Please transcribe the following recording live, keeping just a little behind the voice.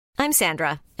I'm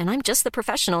Sandra, and I'm just the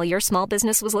professional your small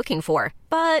business was looking for.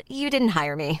 But you didn't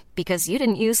hire me because you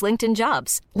didn't use LinkedIn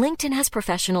Jobs. LinkedIn has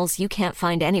professionals you can't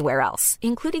find anywhere else,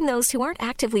 including those who aren't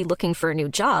actively looking for a new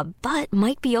job, but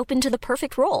might be open to the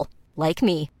perfect role, like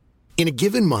me. In a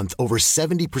given month, over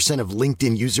 70% of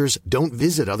LinkedIn users don't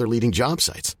visit other leading job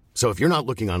sites. So if you're not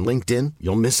looking on LinkedIn,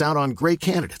 you'll miss out on great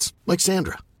candidates like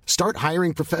Sandra. Start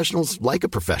hiring professionals like a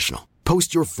professional.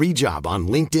 Post your free job on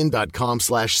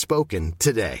linkedin.com/spoken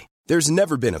today. There's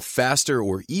never been a faster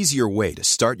or easier way to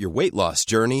start your weight loss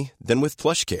journey than with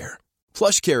PlushCare.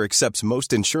 PlushCare accepts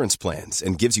most insurance plans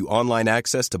and gives you online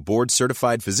access to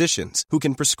board-certified physicians who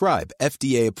can prescribe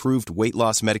FDA-approved weight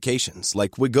loss medications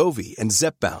like Wegovy and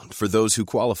Zepbound for those who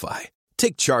qualify.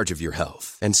 Take charge of your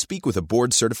health and speak with a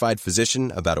board-certified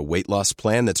physician about a weight loss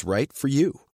plan that's right for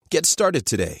you. Get started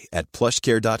today at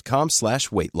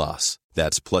plushcare.com/weight loss.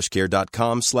 That's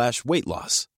plushcare.com/weight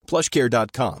loss.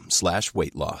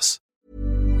 plushcare.com/weight loss.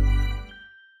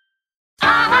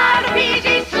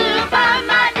 RPG スーパー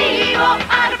マリオ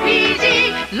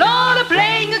RPG ロールプ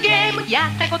レイングゲームや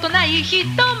ったことない人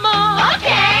も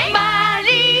OK マ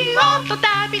リオと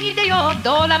旅に出よう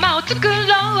ドラマを作ろうロ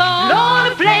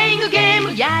ールプレイングゲー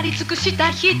ムやり尽くし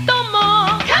た人も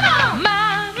Come on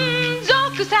満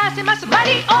足させますマ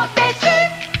リオです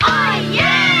Oh yeah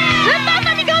スーパーフ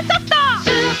ァミコンソフト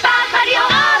スーパーマリオ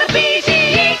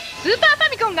RPG スーパーファ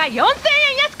ミコンが4000円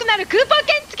安くなるクーポン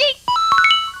券付き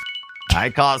I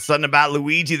caught something about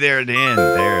Luigi there at the end.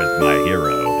 There's my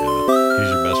hero. He's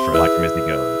your best friend. Watch him as he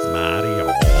goes.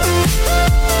 Mario.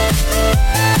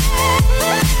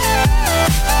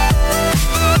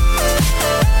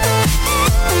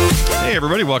 Hey,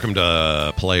 everybody. Welcome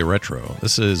to Play Retro.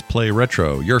 This is Play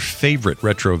Retro, your favorite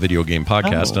retro video game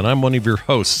podcast, and I'm one of your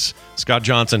hosts, Scott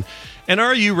Johnson. And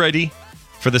are you ready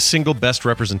for the single best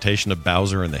representation of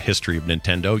Bowser in the history of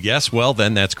Nintendo? Yes? Well,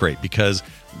 then that's great, because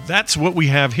that's what we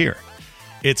have here.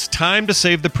 It's time to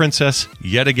save the princess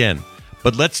yet again.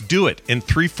 But let's do it in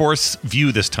 3/4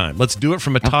 view this time. Let's do it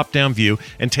from a top-down view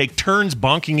and take turns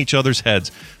bonking each other's heads.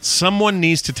 Someone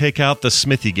needs to take out the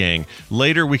Smithy gang.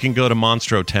 Later, we can go to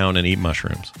Monstro Town and eat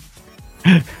mushrooms.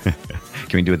 Can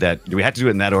we do that? Do we have to do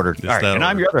it in that order? It's All right, that and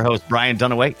I'm order. your other host, Brian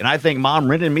Dunaway, and I think Mom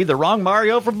rented me the wrong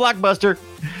Mario from Blockbuster.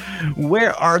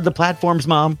 Where are the platforms,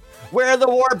 Mom? Where are the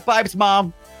warp pipes,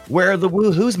 Mom? Where are the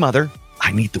woohoos, Mother?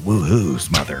 I need the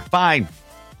woohoos, Mother. Fine.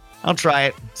 I'll try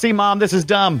it. See, Mom, this is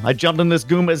dumb. I jumped in this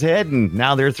Goomba's head, and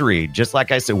now there are 3. Just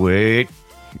like I said, wait.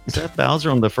 Is that Bowser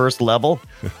on the first level?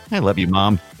 I love you,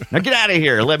 Mom. Now get out of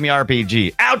here. Let me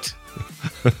RPG. Out!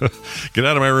 Get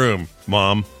out of my room,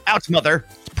 Mom. Out, Mother.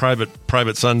 It's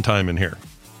private son time in here.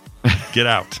 Get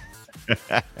out.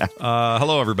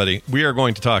 Hello, everybody. We are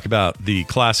going to talk about the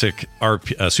classic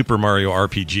Super Mario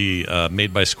RPG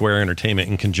made by Square Entertainment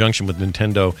in conjunction with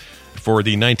Nintendo for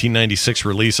the 1996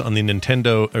 release on the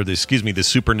the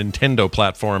Super Nintendo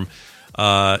platform.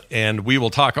 And we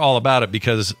will talk all about it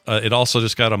because it also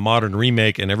just got a modern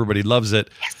remake and everybody loves it.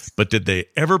 Yes. But did they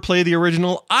ever play the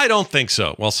original? I don't think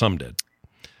so. Well, some did.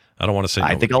 I don't want to say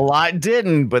I think a lot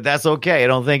didn't, but that's okay. I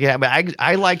don't think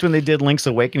I liked when they did Link's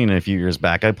Awakening a few years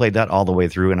back. I played that all the way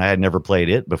through, and I had never played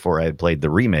it before I had played the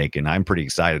remake, and I'm pretty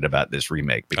excited about this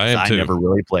remake because I never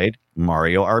really played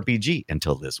Mario RPG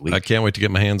until this week. I can't wait to get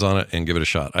my hands on it and give it a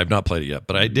shot. I've not played it yet,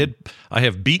 but I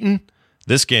have beaten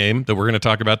this game that we're going to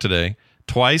talk about today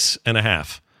twice and a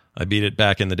half. I beat it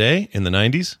back in the day, in the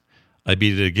 90s. I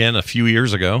beat it again a few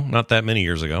years ago, not that many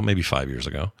years ago, maybe 5 years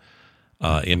ago.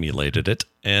 Emulated it,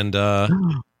 and a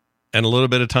little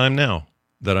bit of time now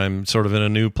that I'm sort of in a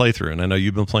new playthrough, and I know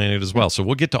you've been playing it as well. So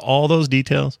we'll get to all those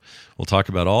details. We'll talk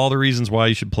about all the reasons why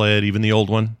you should play it, even the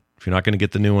old one. If you're not going to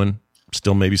get the new one,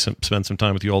 still maybe spend some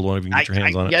time with the old one if you can get your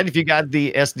hands on it. Yeah, if you got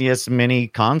the SNES Mini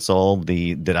console,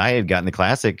 that I had gotten the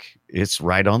classic, it's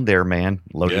right on there, man.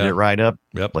 Loaded it right up.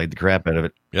 Yep. Played the crap out of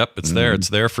it. Yep, it's there. It's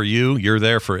there for you. You're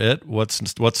there for it. What's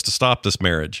to stop this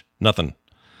marriage? Nothing.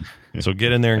 So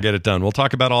get in there and get it done. We'll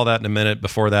talk about all that in a minute.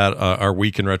 Before that, our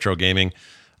week in retro gaming.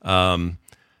 I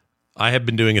have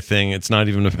been doing a thing. It's not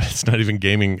even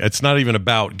gaming. It's not even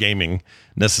about gaming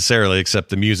necessarily, except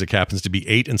the music happens to be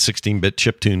 8 and 16-bit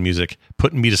chiptune music,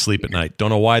 putting me to sleep at night. Don't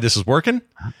know why this is working,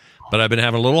 but I've been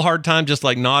having a little hard time just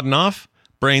like nodding off.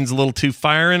 Brain's a little too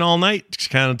firing all night.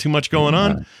 Just kind of too much going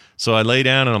on. So I lay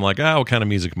down and I'm like, what kind of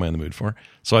music am I in the mood for?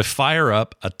 So I fire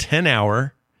up a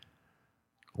 10-hour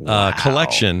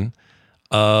collection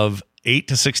of 8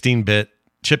 to 16-bit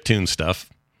chiptune stuff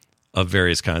of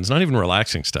various kinds. Not even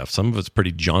relaxing stuff. Some of it's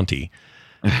pretty jaunty.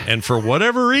 And for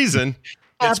whatever reason,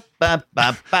 it's kind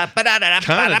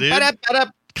of, dude.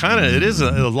 Kind of, it is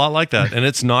a lot like that, and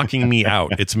it's knocking me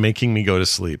out. It's making me go to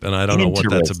sleep, and I don't know what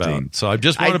that's about. So I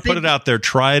just want to put it out there.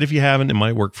 Try it if you haven't. It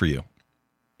might work for you.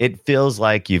 It feels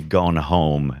like you've gone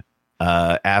home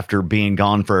after being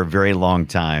gone for a very long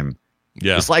time.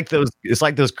 Yeah, it's like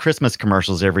those Christmas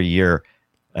commercials every year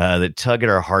that tug at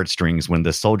our heartstrings when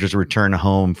the soldiers return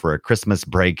home for a Christmas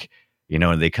break.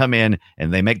 And they come in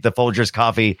and they make the Folgers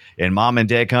coffee, and mom and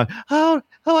dad come, oh,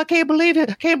 I can't believe it.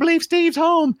 I can't believe Steve's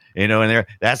home. And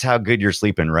that's how good you're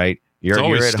sleeping, right? It's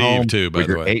always you're at Steve home too, by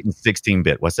the way. 8 and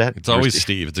 16-bit. What's that? It's always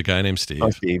Steve. It's a guy named Steve. Oh,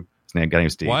 Steve. It's a guy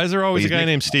named Steve. Why is there always a guy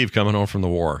named Steve coming home from the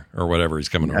war or whatever he's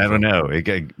coming home from? I don't know.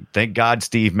 Thank God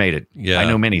Steve made it. Yeah. I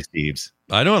know many Steves.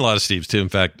 I know a lot of Steves too. In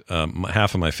fact,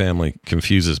 half of my family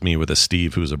confuses me with a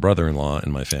Steve who's a brother-in-law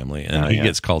in my family, and he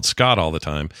gets called Scott all the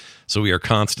time. So we are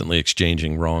constantly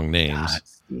exching wrong names. God,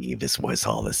 Steve, this was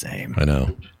all the same. I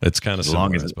know. It's kind of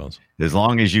similar, I suppose. As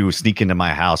long as you sneak into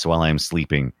my house while I'm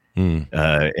sleeping, and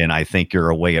I think you're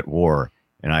away at war,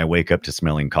 and I wake up to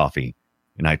smelling coffee,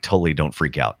 and I totally don't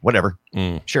freak out. Whatever.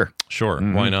 Sure.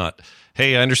 Mm-hmm. Why not?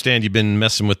 Hey, I understand you've been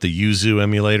messing with the Yuzu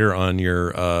emulator on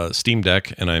your Steam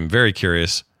Deck, and I'm very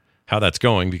curious how that's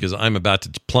going because I'm about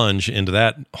to plunge into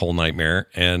that whole nightmare,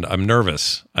 and I'm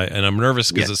nervous. I'm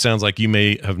nervous because it sounds like you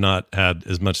may have not had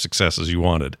as much success as you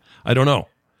wanted. I don't know.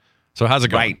 So how's it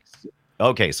going? Right.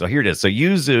 Okay, so here it is. So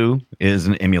Yuzu is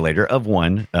an emulator of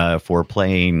one for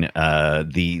playing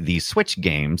the Switch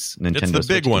games. Nintendo it's the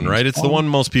Switch big one, games. right? It's the one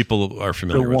most people are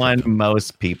familiar with. The one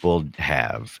most people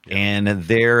have. Yeah. And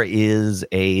there is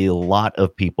a lot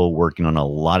of people working on a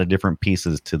lot of different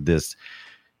pieces to this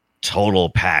total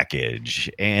package.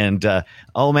 And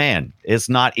oh man, it's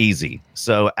not easy.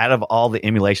 So out of all the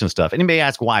emulation stuff, and you may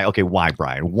ask why? Okay, why,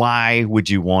 Brian? Why would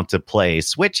you want to play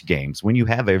Switch games when you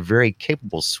have a very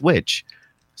capable Switch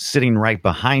sitting right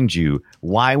behind you?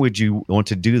 Why would you want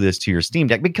to do this to your Steam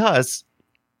Deck? Because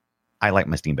I like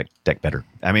my Steam Deck better.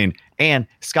 I mean, and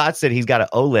Scott said he's got an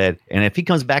OLED, and if he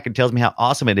comes back and tells me how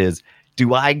awesome it is,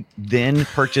 do I then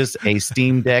purchase a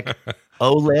Steam Deck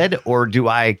OLED, or do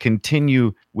I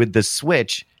continue with the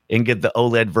Switch and get the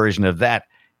OLED version of that?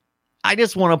 I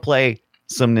just want to play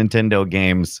some Nintendo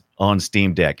games on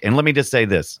Steam Deck. And let me just say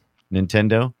this,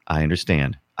 Nintendo, I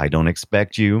understand. I don't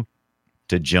expect you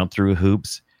to jump through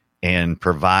hoops and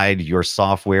provide your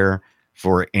software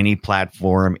for any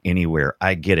platform anywhere.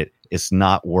 I get it. It's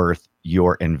not worth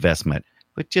your investment.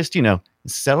 But just,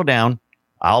 settle down.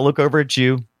 I'll look over at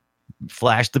you.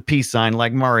 Flash the peace sign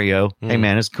like Mario. Hey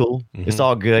man, it's cool. It's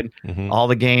all good. All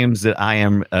the games that I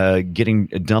am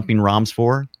dumping ROMs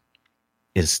for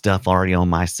is stuff already on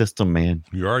my system, man.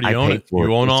 You already own it.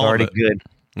 You own all of it. It's already good.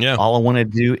 Yeah. All I want to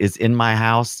do is in my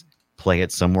house, play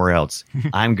it somewhere else.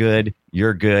 I'm good.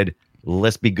 You're good.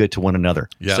 Let's be good to one another.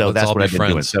 Yeah, so that's what I've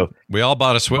been doing. So we all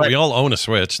bought a Switch. We all own a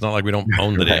Switch. It's not like we don't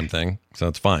own the damn thing. So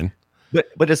it's fine.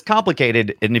 But it's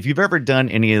complicated, and if you've ever done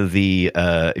any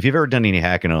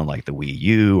hacking on like the Wii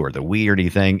U or the Wii or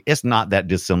anything, it's not that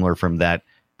dissimilar from that.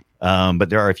 But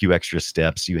there are a few extra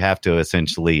steps. You have to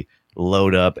essentially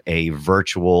load up a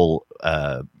virtual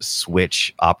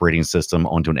Switch operating system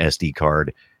onto an SD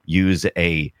card. Use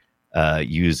a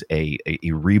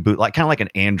reboot, like kind of like an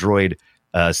Android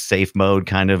safe mode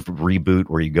kind of reboot,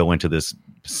 where you go into this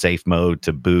safe mode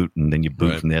to boot, and then you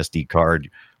boot from the SD card,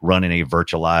 running a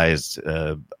virtualized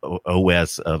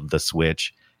OS of the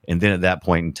Switch, and then at that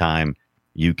point in time,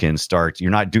 you can start.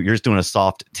 You're just doing a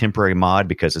soft temporary mod,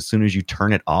 because as soon as you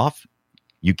turn it off,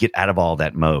 you get out of all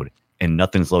that mode, and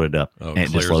nothing's loaded up, and it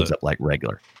just loads up like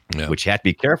regular. Yeah. Which you have to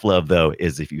be careful of, though,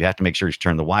 is if you have to make sure you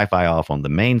turn the Wi-Fi off on the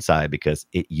main side, because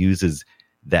it uses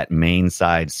that main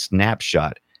side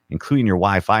snapshot, including your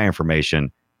Wi-Fi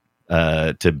information,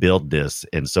 to build this.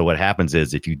 And so what happens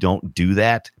is, if you don't do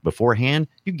that beforehand,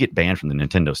 you get banned from the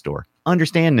Nintendo store.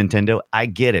 Understand, Nintendo, I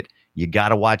get it. You got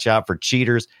to watch out for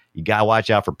cheaters. You got to watch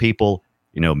out for people,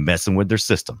 messing with their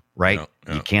system, right?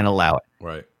 Yeah. You can't allow it.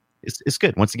 Right. It's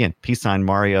good. Once again, peace sign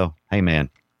Mario. Hey, man.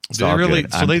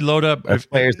 They load up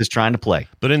players just trying to play.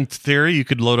 But in theory, you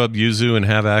could load up Yuzu and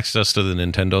have access to the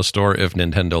Nintendo store if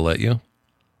Nintendo let you.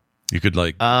 You could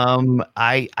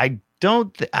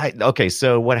okay,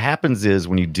 so what happens is,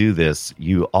 when you do this,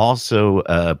 you also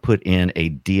put in a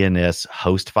DNS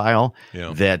host file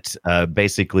that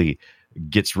basically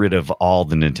gets rid of all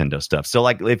the Nintendo stuff. So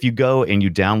like, if you go and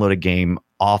you download a game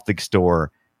off the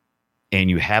store and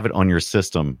you have it on your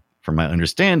system, from my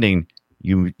understanding,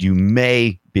 you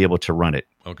may be able to run it.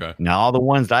 Okay. Now, all the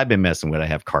ones that I've been messing with, I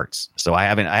have carts, so I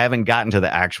haven't gotten to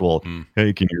the actual.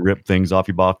 Hey, can you rip things off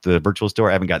the virtual store?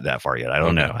 I haven't got that far yet. I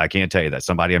don't know. I can't tell you that.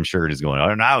 Somebody, I'm sure, is going,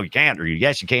 oh no, you can't, or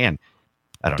yes, you can.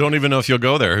 I don't even know if you'll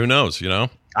go there. Who knows? I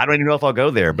don't even know if I'll go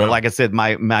there. But like I said,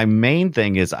 my main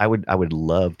thing is I would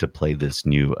love to play this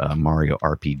new Mario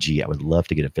RPG. I would love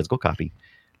to get a physical copy,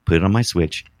 put it on my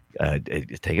Switch,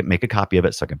 make a copy of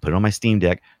it so I can put it on my Steam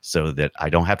Deck so that I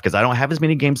don't have as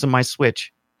many games on my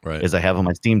Switch as I have on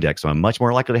my Steam Deck. So I'm much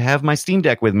more likely to have my Steam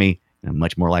Deck with me, and I'm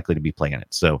much more likely to be playing it.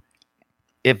 So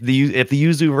if the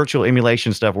Yuzu virtual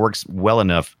emulation stuff works well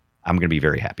enough, I'm going to be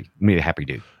very happy. I'm going to be a happy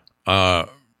dude.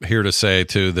 Here to say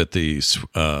too that the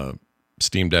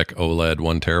Steam Deck OLED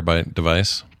 1 terabyte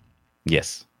device.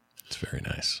 Yes, it's very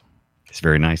nice. It's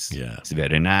very nice. Yeah, it's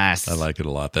very nice. I like it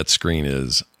a lot. That screen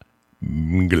is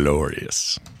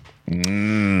glorious.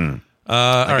 Like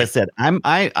I said,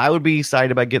 I would be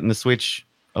excited about getting the Switch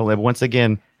OLED. Once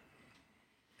again,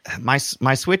 my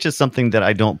Switch is something that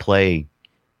I don't play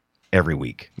every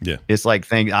week. Yeah, it's like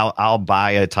I'll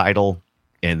buy a title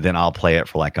and then I'll play it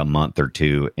for like a month or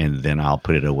two, and then I'll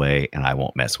put it away and I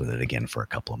won't mess with it again for a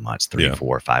couple of months, 3,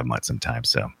 4, 5 months sometimes.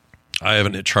 So I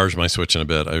haven't charged my Switch in a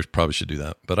bit. I probably should do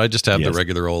that, but I just have the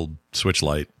regular old Switch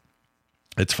Lite.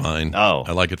 It's fine. Oh,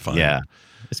 I like it fine. Yeah,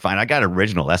 it's fine. I got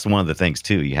original. That's one of the things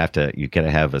too. You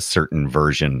gotta have a certain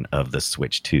version of the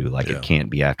Switch too. Like it can't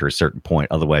be after a certain point.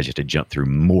 Otherwise, you have to jump through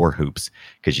more hoops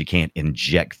because you can't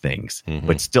inject things.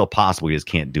 But it's still possible. You just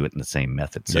can't do it in the same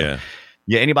method. So, yeah.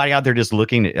 Anybody out there just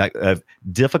looking at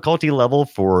difficulty level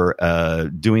for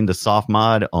doing the soft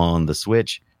mod on the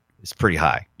Switch is pretty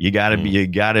high. You gotta have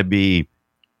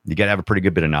a pretty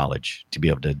good bit of knowledge to be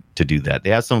able to do that. They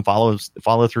have some follow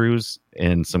throughs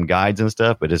and some guides and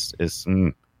stuff, but there's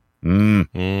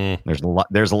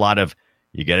a lot of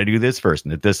you got to do this first,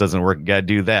 and if this doesn't work, you got to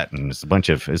do that, and it's a bunch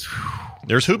of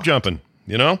there's hoop jumping,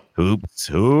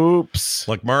 hoops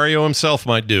like Mario himself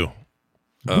might do.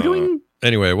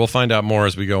 Anyway, we'll find out more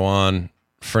as we go on.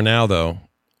 For now, though,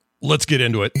 let's get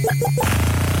into it.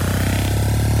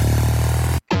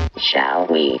 Shall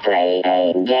we play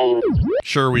a game?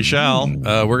 Sure, we shall.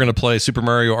 We're going to play Super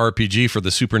Mario RPG for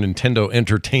the Super Nintendo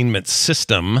Entertainment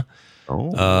System.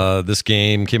 This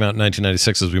game came out in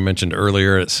 1996, as we mentioned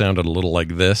earlier. It sounded a little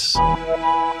like this. Isn't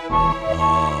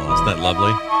that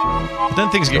lovely? But then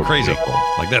things get crazy,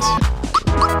 like this.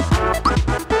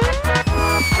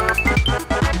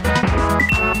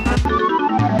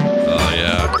 Oh,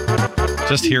 yeah.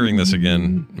 Just hearing this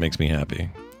again makes me happy.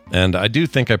 And I do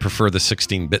think I prefer the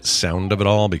 16-bit sound of it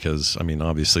all because, I mean,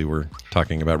 obviously we're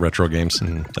talking about retro games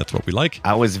and that's what we like.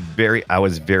 I was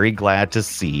very glad to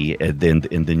see in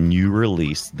the new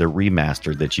release, the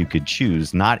remaster, that you could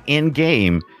choose, not in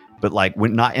game, but like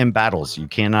not in battles. You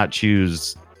cannot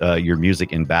choose your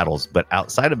music in battles, but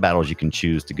outside of battles, you can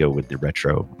choose to go with the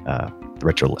retro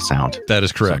sound. That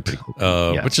is correct.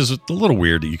 Cool. Which is a little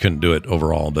weird that you couldn't do it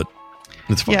overall, but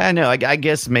it's fun. Yeah, I know. I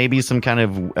guess maybe some kind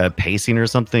of pacing or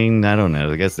something. I don't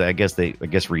know. I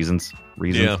guess reasons.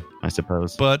 Yeah. I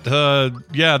suppose. But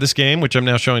this game, which I'm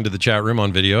now showing to the chat room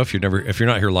on video. If you're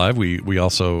not here live, we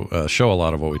also show a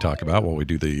lot of what we talk about while we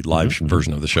do the live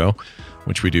version of the show,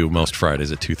 which we do most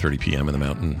Fridays at 2:30 p.m. in the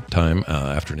Mountain Time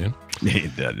afternoon.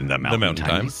 the Mountain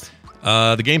Time.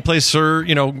 The gameplay,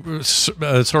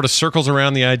 sort of circles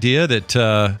around the idea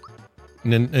that.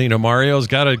 Mario's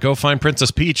got to go find Princess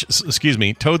Peach. Excuse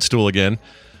me, Toadstool again.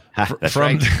 That's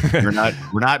right. We're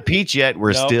not Peach yet.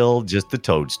 We're still just the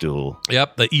Toadstool.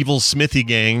 Yep, the evil Smithy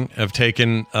gang have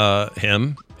taken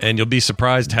him, and you'll be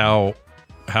surprised how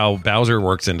Bowser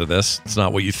works into this. It's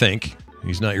not what you think.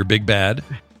 He's not your big bad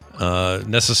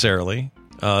necessarily.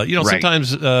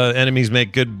 Sometimes enemies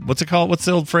make good. What's it called? What's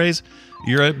the old phrase?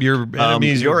 Your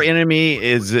enemies. Your enemy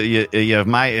is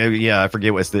I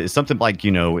forget what's it's something like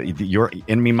your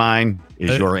enemy mine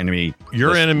is your enemy.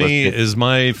 Your enemy is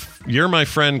you're my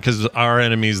friend because our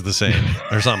enemy is the same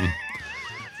or something.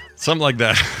 Something like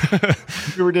that.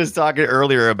 We were just talking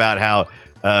earlier about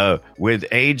how with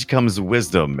age comes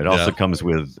wisdom. It also comes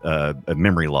with a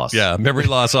memory loss. Yeah, memory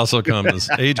loss also comes.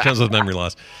 Age comes with memory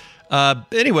loss.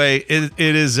 Anyway, it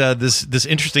is this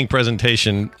interesting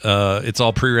presentation. It's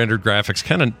all pre-rendered graphics.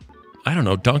 Kind of, I don't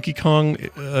know, Donkey Kong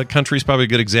Country is probably a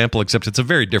good example, except it's a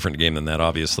very different game than that,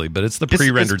 obviously. But it's the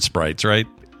pre-rendered sprites, right?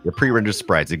 The pre-rendered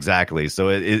sprites, exactly. So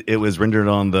it was rendered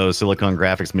on those Silicon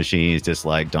graphics machines, just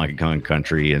like Donkey Kong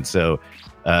Country. And so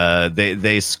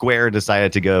they Square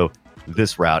decided to go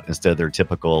this route instead of their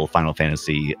typical Final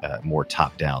Fantasy more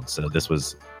top-down. So this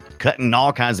was cutting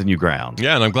all kinds of new ground.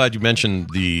 Yeah, and I'm glad you mentioned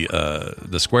the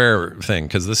Square thing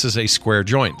because this is a Square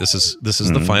joint. This is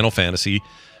the Final Fantasy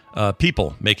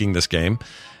people making this game,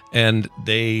 and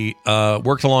they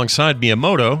worked alongside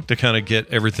Miyamoto to kind of get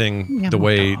everything the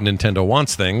way Nintendo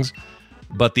wants things.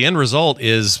 But the end result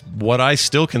is what I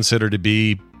still consider to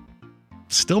be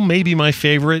still maybe my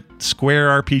favorite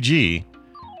Square RPG.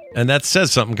 And that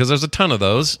says something because there's a ton of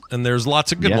those, and there's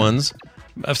lots of good ones.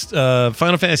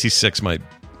 Final Fantasy VI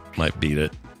might beat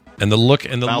it. And the look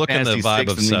and the Final look Fantasy and the vibe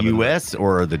VI of in 7. the US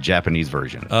or the Japanese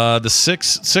version? The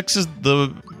six is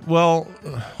the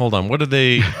hold on. What did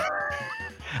they?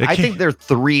 I think they're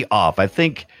 3 off. I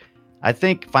think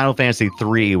Final Fantasy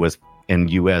 3 was in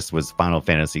US was Final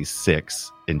Fantasy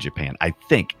 6 in Japan. I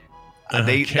think I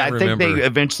think they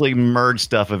eventually merged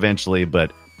stuff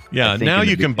but yeah. Now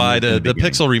you can buy the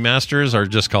Pixel remasters are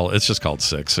just called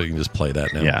 6, so you can just play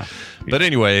that now. Yeah. But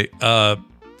anyway,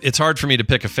 it's hard for me to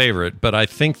pick a favorite, but I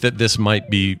think that this might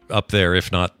be up there,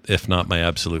 if not my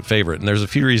absolute favorite. And there's a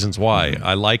few reasons why.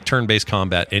 I like turn-based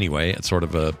combat anyway. It's sort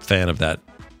of a fan of that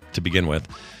to begin with.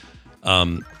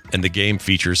 And the game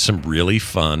features some really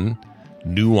fun,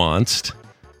 nuanced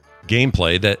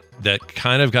gameplay that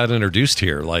kind of got introduced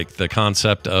here. Like the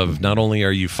concept of not only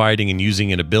are you fighting and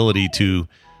using an ability to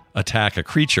attack a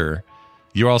creature,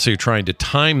 you're also trying to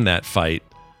time that fight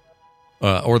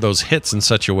or those hits in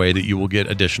such a way that you will get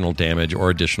additional damage or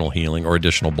additional healing or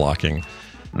additional blocking.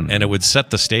 And it would set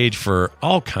the stage for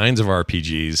all kinds of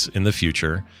RPGs in the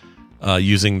future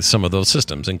using some of those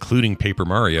systems, including Paper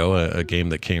Mario, a game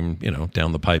that came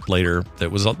down the pipe later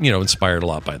that was inspired a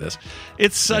lot by this.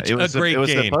 It's such a great game.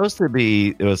 It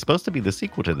was supposed to be the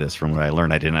sequel to this, from what I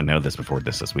learned. I did not know this before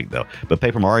this week, though. But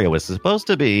Paper Mario was supposed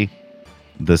to be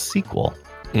the sequel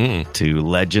to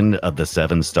Legend of the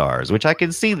Seven Stars, which I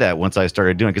could see that once I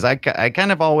started doing, because I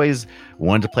kind of always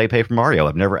wanted to play Paper Mario.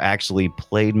 I've never actually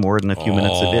played more than a few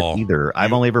minutes of it either.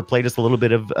 I've only ever played just a little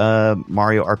bit of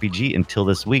Mario RPG until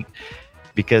this week,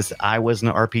 because I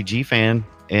wasn't an RPG fan,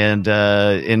 and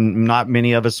not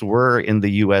many of us were in the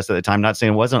U.S. at the time. Not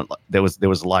saying it wasn't. There was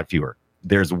a lot fewer.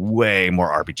 There's way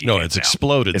more RPG. No, it's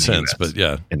exploded since, but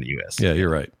yeah, in the U.S. Yeah, you're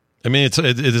right. I mean, it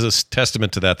is a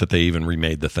testament to that they even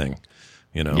remade the thing.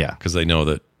 Because they know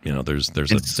that there's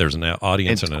an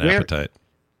audience and an appetite.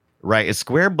 Right.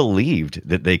 Square believed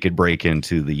that they could break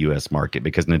into the U.S. market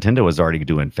because Nintendo was already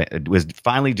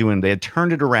finally doing. They had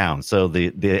turned it around. So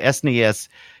the SNES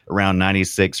around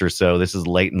 96 or so. This is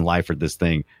late in life for this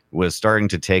thing, was starting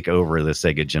to take over the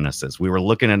Sega Genesis. We were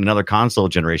looking at another console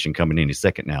generation coming any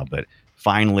second now, but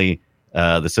finally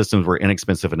the systems were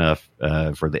inexpensive enough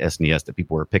for the SNES that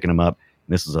people were picking them up.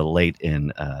 And this was a late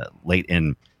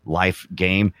in life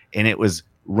game, and it was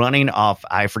running off,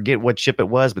 I forget what chip it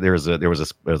was, but there was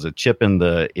a chip in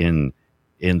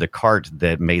the cart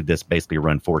that made this basically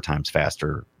run 4 times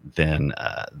faster than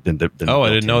the I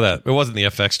didn't know that. It wasn't the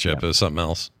FX chip. Yeah. It was something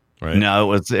else, right?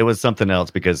 No, it was something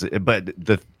else,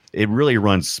 it really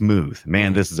runs smooth.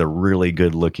 Man, this is a really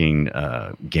good looking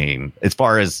game as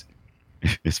far as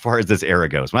this era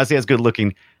goes. When I say it's good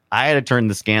looking, I had to turn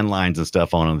the scan lines and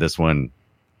stuff on this one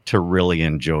to really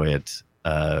enjoy it.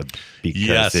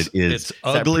 Because it's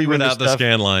ugly without the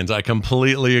scan lines. I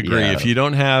completely agree. If you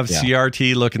don't have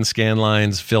CRT looking scan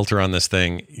lines filter on this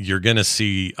thing, you're gonna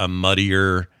see a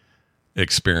muddier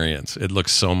experience. It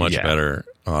looks so much better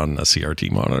on a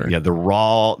CRT monitor. Yeah, the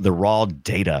raw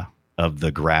data of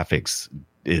the graphics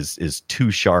is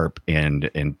too sharp and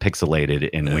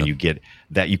pixelated, and when you get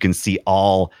that, you can see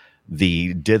all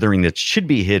the dithering that should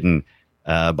be hidden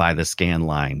by the scan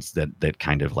lines that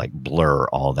kind of like blur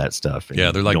all that stuff.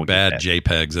 Yeah, they're like bad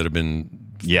JPEGs that have been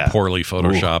poorly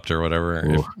photoshopped or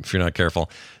whatever. If you're not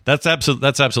careful, that's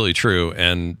absolutely true,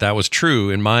 and that was true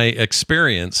in my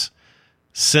experience.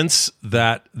 Since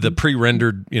that, the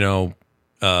pre-rendered,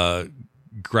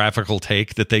 graphical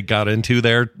take that they got into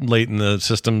there late in the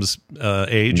system's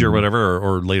age or whatever,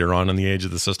 or later on in the age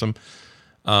of the system,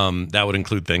 that would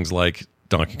include things like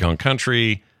Donkey Kong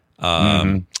Country.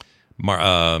 I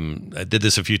did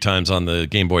this a few times on the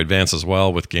Game Boy Advance as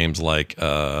well, with games like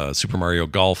Super Mario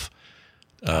Golf,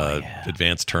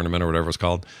 Advanced Tournament, or whatever it's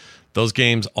called. Those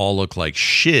games all look like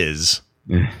shiz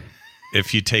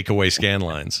if you take away scan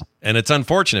lines. And it's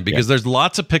unfortunate because there's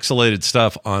lots of pixelated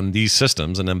stuff on these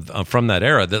systems and from that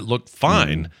era that look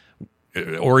fine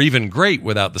or even great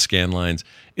without the scan lines.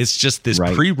 It's just this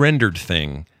pre-rendered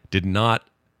thing did not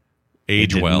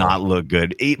age well. Did not look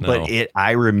good. But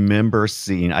I remember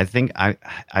seeing, I think I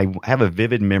have a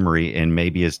vivid memory, and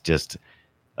maybe it's just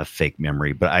a fake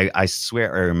memory, but I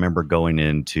swear I remember going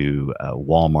into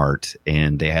Walmart,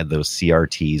 and they had those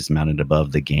CRTs mounted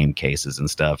above the game cases and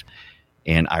stuff.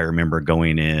 And I remember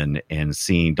going in and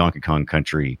seeing Donkey Kong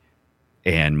Country,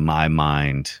 and my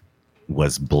mind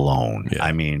was blown. Yeah.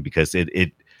 I mean, because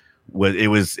it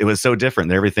was so different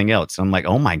than everything else. I'm like,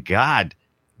 oh my God,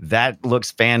 that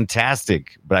looks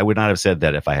fantastic. But I would not have said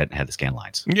that if I hadn't had the scan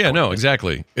lines. Yeah, no,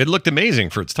 exactly. It looked amazing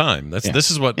for its time. This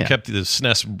is what kept the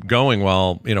SNES going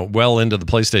while, well into the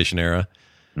PlayStation era.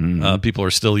 People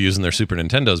are still using their Super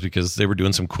Nintendos because they were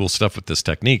doing some cool stuff with this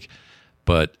technique.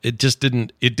 But it just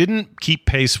didn't keep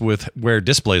pace with where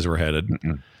displays were headed.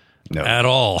 No. At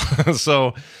all.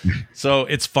 so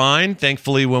it's fine.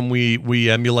 Thankfully, when we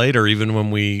emulate, or even when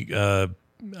we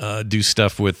do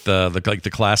stuff with the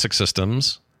classic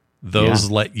systems,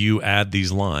 those let you add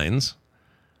these lines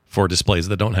for displays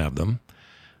that don't have them.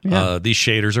 Yeah. These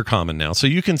shaders are common now, so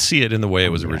you can see it in the way it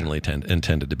was originally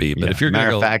intended to be. But if you're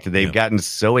matter of fact, they've gotten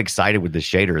so excited with the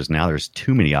shaders now. There's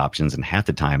too many options, and half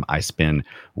the time I spend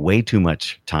way too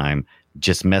much time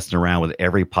just messing around with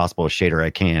every possible shader I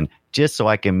can, just so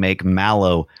I can make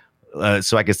Mallow,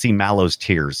 so I can see Mallow's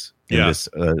tears in this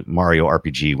Mario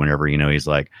RPG. Whenever he's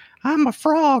like, "I'm a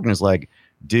frog," and it's like,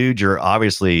 dude, you're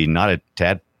obviously not a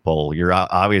tadpole. You're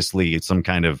obviously some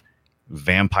kind of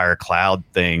vampire cloud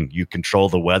thing. You control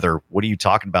the weather. What are you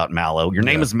talking about, Mallow? Your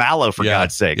name is Mallow, for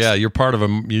God's sake. Yeah, you're part of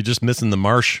you're just missing the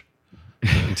marsh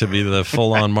to be the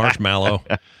full-on marshmallow.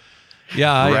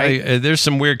 Yeah, right? There's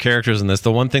some weird characters in this.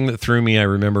 The one thing that threw me, I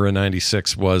remember in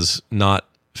 '96, was not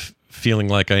feeling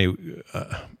like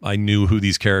I knew who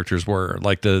these characters were.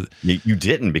 Like you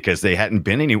didn't, because they hadn't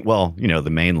been any. Well, the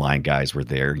mainline guys were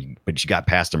there, but you got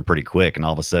past them pretty quick, and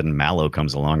all of a sudden Mallow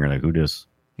comes along, and like, who dis?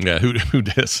 Yeah, who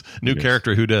dis? New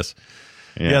character, who dis?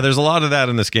 Yeah, there's a lot of that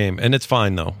in this game, and it's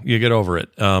fine though. You get over it.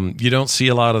 You don't see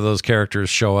a lot of those characters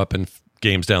show up in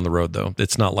games down the road, though.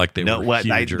 It's not like they were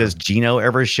huge. Does Gino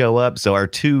ever show up? So our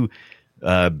two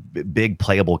big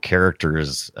playable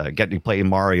characters get to play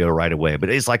Mario right away, but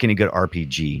it's like any good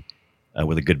RPG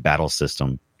with a good battle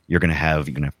system. You're going to have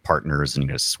partners, and you're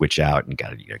going to switch out, and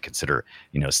got to consider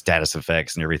status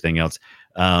effects and everything else.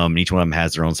 Each one of them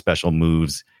has their own special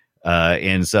moves.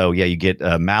 And so, you get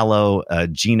Mallow,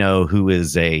 Gino, who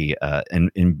is a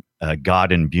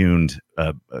god-imbued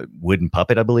wooden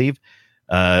puppet, I believe.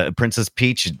 Princess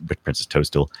Peach, Princess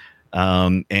Toadstool,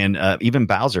 and even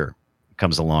Bowser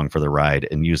comes along for the ride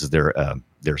and uses their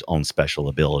own special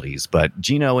abilities. But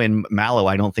Gino and Mallow,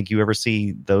 I don't think you ever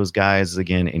see those guys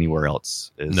again anywhere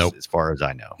else, as far as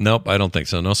I know. Nope, I don't think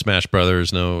so. No Smash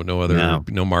Brothers, no other,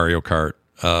 no Mario Kart.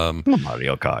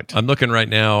 Mario Kart. I'm looking right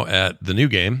now at the new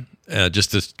game,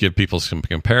 just to give people some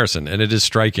comparison, and it is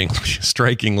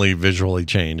strikingly visually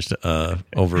changed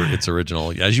over its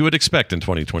original, as you would expect in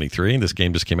 2023. This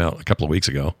game just came out a couple of weeks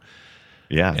ago.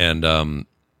 Yeah, and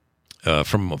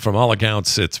from all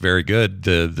accounts, it's very good.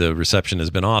 The reception has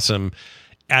been awesome.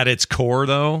 At its core,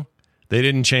 though, they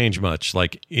didn't change much.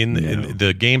 Like in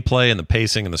the gameplay and the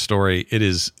pacing and the story, it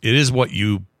is what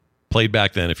you played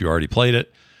back then. If you already played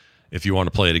it. If you want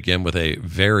to play it again with a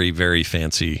very, very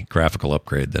fancy graphical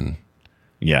upgrade, then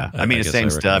I mean, the same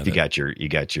stuff. You got your.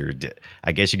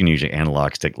 I guess you can use your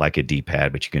analog stick like a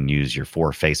D-pad, but you can use your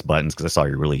 4 face buttons, because that's all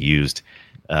you really used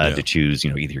to choose.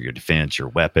 Either your defense, your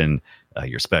weapon,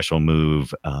 your special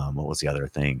move. What was the other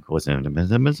thing? Was it?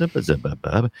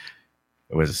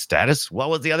 Was it status? What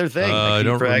was the other thing? I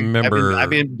don't remember. I've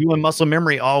been doing muscle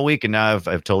memory all week, and now I've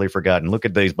totally forgotten. Look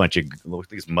at these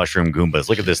these mushroom Goombas.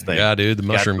 Look at this thing. Yeah, dude, the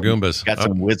mushroom Goombas. Got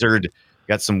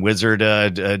some wizard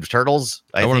turtles.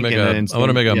 I want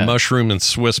to make a mushroom and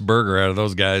Swiss burger out of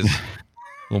those guys.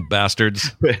 Little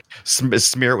bastards.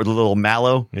 Smear it with a little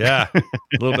mallow. Yeah, a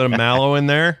little bit of mallow in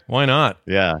there. Why not?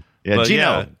 Yeah. But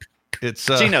Gino. It's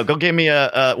Gino. Go get me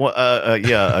a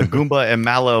Goomba and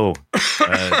mallow.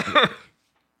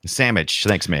 Sandwich.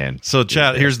 Thanks, man. So,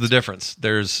 chat, here's the difference.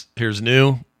 Here's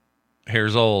new,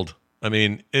 here's old. I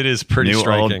mean, it is pretty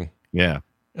striking. Old. Yeah.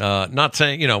 Not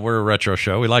saying, we're a retro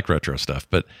show. We like retro stuff,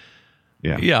 but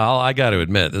I got to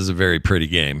admit, this is a very pretty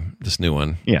game, this new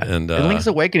one. Yeah. And Link's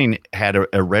Awakening had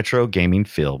a retro gaming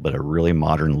feel, but a really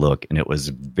modern look, and it was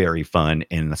very fun.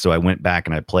 And so I went back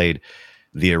and I played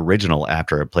the original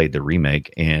after I played the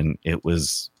remake, and it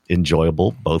was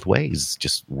enjoyable both ways.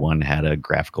 Just one had a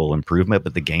graphical improvement,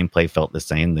 but the gameplay felt the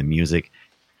same. The music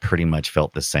pretty much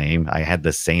felt the same. I had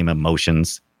the same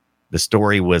emotions. The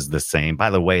story was the same. By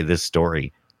the way, this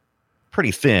story,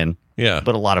 pretty thin, but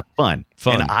a lot of fun.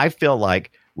 And I feel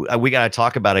like we got to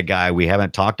talk about a guy we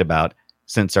haven't talked about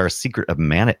since our Secret of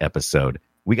Mana episode.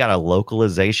 We got a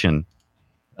localization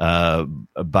by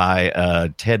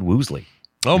Ted Woosley.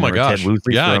 Oh my gosh!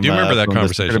 Yeah, I do remember that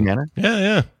conversation.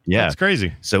 Yeah. That's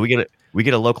crazy. So we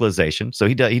get a localization. So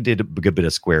he did a good bit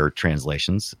of Square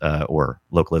translations or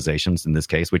localizations in this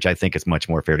case, which I think is much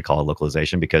more fair to call a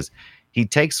localization, because he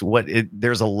takes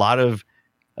there's a lot of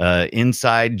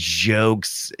inside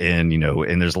jokes and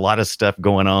and there's a lot of stuff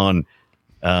going on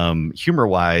humor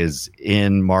wise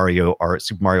in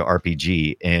Super Mario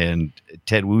RPG, and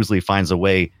Ted Woosley finds a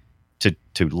way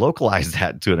to localize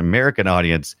that to an American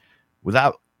audience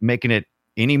without making it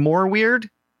any more weird,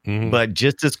 but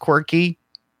just as quirky,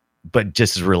 but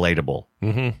just as relatable.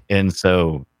 And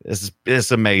so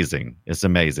it's amazing. It's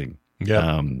amazing.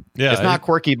 Yeah. It's not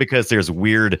quirky because there's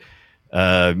weird,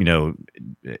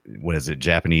 what is it,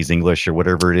 Japanese English or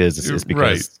whatever it is. It's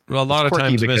because right. Well, a lot of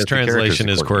times mistranslation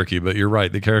is quirky, but you're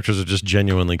right. The characters are just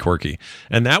genuinely quirky.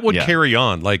 And that would carry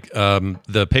on. Like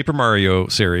the Paper Mario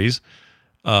series,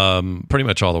 pretty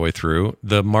much all the way through.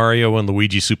 The Mario and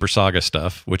Luigi Super Saga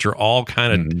stuff, which are all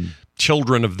kind of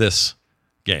children of this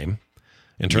game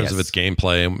in terms of its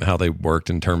gameplay and how they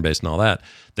worked and turn-based and all that.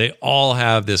 They all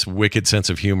have this wicked sense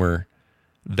of humor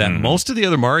that most of the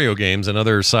other Mario games and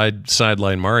other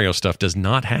sideline Mario stuff does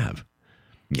not have.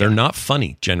 They're not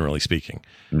funny, generally speaking.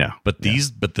 No. But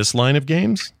this line of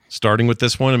games, starting with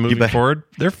this one and moving forward,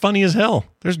 they're funny as hell.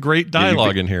 There's great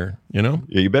dialogue in here, you know?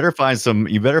 Yeah, you better find some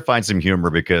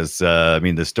humor because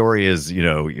the story is,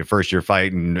 first you're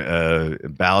fighting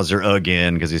Bowser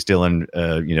again because he's still in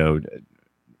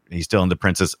he's still in the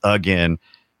princess again.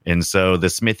 And so the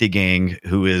Smithy gang,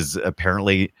 who is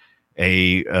apparently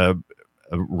a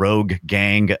rogue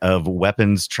gang of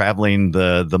weapons traveling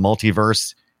the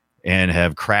multiverse and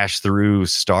have crashed through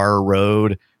Star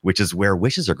Road, which is where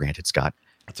wishes are granted, Scott.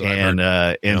 That's what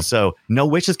I heard. So no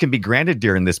wishes can be granted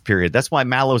during this period. That's why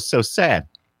Mallow's so sad.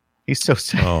 He's so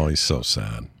sad. Oh, he's so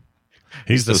sad.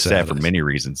 He's so sad for many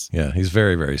reasons. Yeah, he's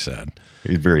very, very sad.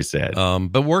 He's very sad.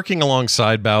 But working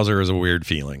alongside Bowser is a weird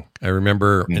feeling. I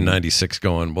remember in '96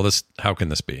 going, well, how can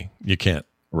this be? You can't.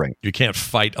 Right. You can't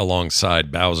fight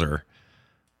alongside Bowser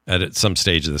at some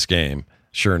stage of this game.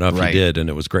 Sure enough, he did, and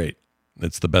it was great.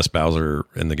 It's the best Bowser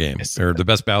in the game, or the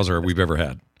best Bowser we've ever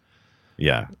had.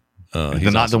 Yeah.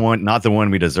 He's not awesome. not the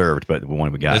one we deserved, but the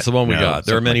one we got. It's the one we got.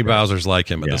 There are many Bowsers like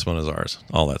him, but this one is ours.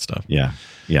 All that stuff. Yeah.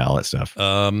 Yeah, all that stuff.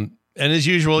 And as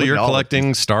usual, you're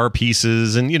collecting star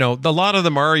pieces, and a lot of the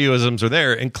Marioisms are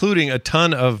there, including a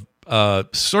ton of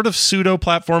sort of pseudo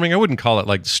platforming. I wouldn't call it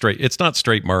like straight. It's not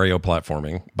straight Mario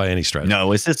platforming by any stretch.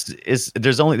 No,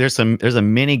 there's a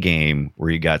mini game where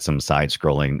you got some side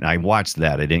scrolling. I watched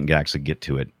that. I didn't actually get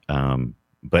to it.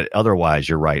 But otherwise,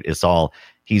 you're right. It's all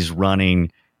he's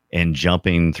running and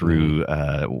jumping through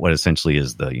what essentially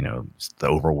is the the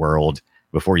overworld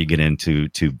before you get into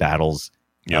battles.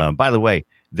 Yep. By the way,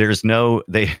 there's no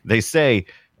they say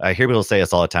I hear people say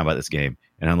this all the time about this game,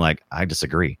 and I'm like, I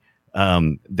disagree.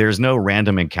 There's no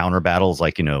random encounter battles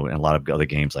like in a lot of other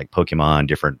games like Pokemon,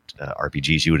 different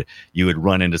RPGs. You would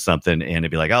run into something and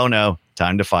it'd be like, oh no,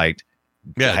 time to fight.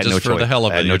 Yeah, just for the hell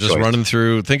of it, you're just running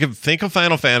through. Think of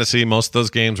Final Fantasy. Most of those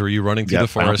games where you running through the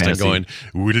forest and going,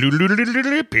 and then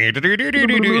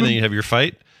you have your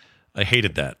fight. I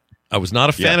hated that. I was not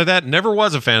a fan of that. Never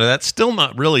was a fan of that. Still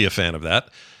not really a fan of that.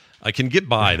 I can get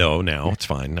by though. Now it's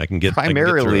fine. I can get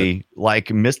primarily like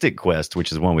Mystic Quest,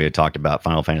 which is one we had talked about.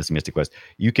 Final Fantasy Mystic Quest.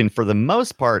 You can, for the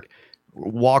most part,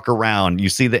 walk around. You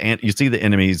see the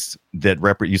enemies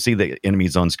you see the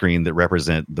enemies on screen that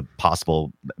represent the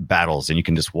possible battles, and you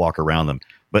can just walk around them.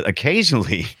 But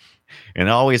occasionally, and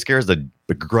it always scares the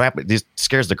crap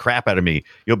out of me.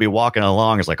 You'll be walking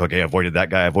along. It's like, okay, I avoided that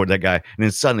guy, and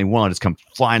then suddenly one just some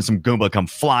Goomba come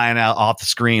flying out off the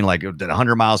screen like at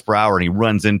 100 miles per hour, and he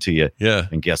runs into you. Yeah,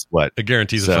 and guess what? It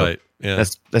guarantees a fight. Yeah,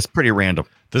 that's pretty random.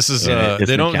 This is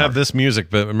they don't have this music,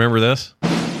 but remember this.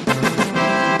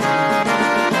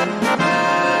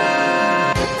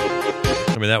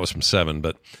 I mean, that was from 7,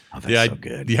 but the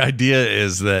idea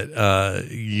is that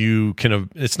you can.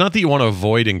 It's not that you want to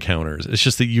avoid encounters. It's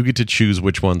just that you get to choose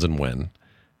which ones and when.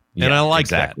 Yeah, and I like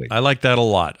that. I like that a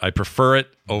lot. I prefer it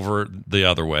over the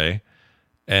other way.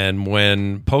 And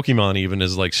when Pokemon even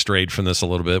is like strayed from this a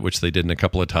little bit, which they did in a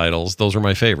couple of titles, those are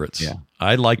my favorites. Yeah.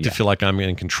 I like to feel like I'm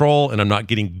in control and I'm not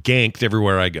getting ganked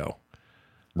everywhere I go.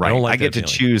 Right. I get to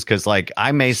choose because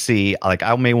I may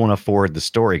want to forward the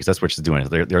story because that's what she's doing.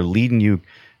 They're leading you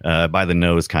by the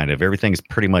nose, kind of. Everything's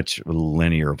pretty much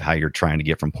linear of how you're trying to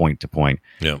get from point to point.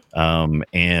 Yeah.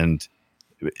 And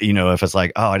if it's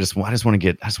like, oh, I just want to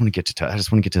get to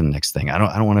the next thing. I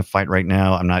don't want to fight right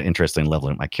now. I'm not interested in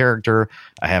leveling up my character.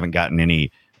 I haven't gotten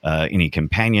any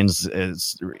companions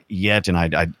yet, and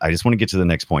I just want to get to the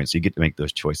next point. So you get to make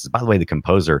those choices. By the way, the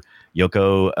composer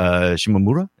Yoko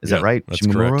Shimomura, is that right? That's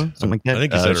Shimomura, correct. Something like that. I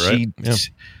think you said it right.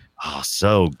 Oh,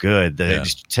 so good.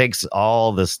 She takes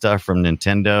all the stuff from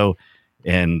Nintendo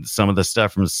and some of the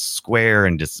stuff from Square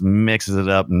and just mixes it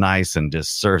up nice and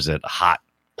just serves it hot.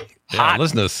 Yeah,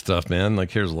 listen to this stuff, man.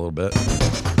 Like, here's a little bit.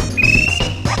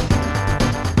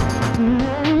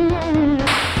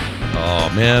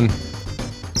 man.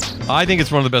 I think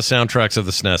it's one of the best soundtracks of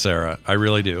the SNES era. I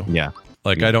really do. Yeah.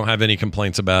 Like, I don't have any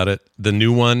complaints about it. The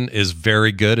new one is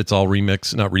very good. It's all not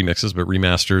remixes, but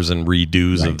remasters and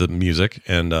redos of the music,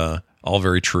 and all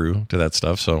very true to that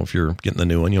stuff. So if you're getting the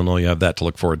new one, you'll know you have that to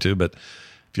look forward to. But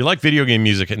if you like video game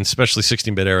music, and especially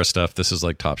 16-bit era stuff, this is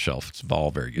like top shelf. It's all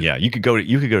very good. Yeah, you could go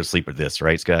to sleep with this,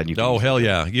 right, Scott? Hell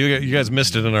yeah. You guys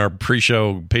missed it in our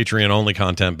pre-show Patreon-only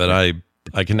content, but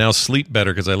I can now sleep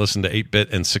better because I listen to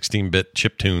 8-bit and 16-bit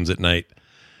chip tunes at night.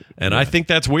 And I think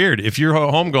that's weird. If you're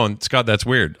home going, Scott, that's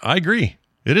weird. I agree.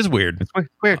 It is weird. It's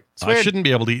weird. I shouldn't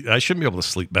be able to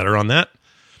sleep better on that.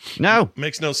 No.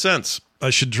 Makes no sense. I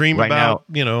should dream Right about,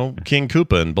 King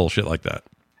Koopa and bullshit like that.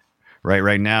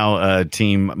 Right now,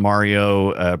 Team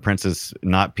Mario, Princess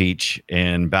Not Peach,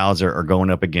 and Bowser are going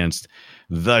up against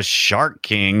the Shark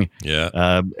King.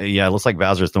 Yeah. It looks like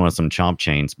Bowser's throwing some chomp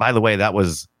chains. By the way, that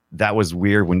was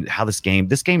weird how this game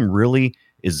really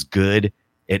is good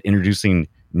at introducing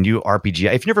new RPG.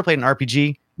 If you've never played an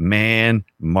RPG, man,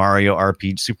 Super Mario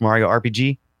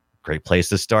RPG, great place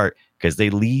to start, because they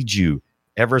lead you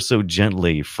ever so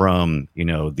gently from,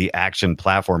 the action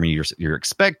platforming you're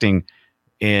expecting,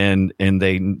 and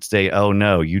they say, oh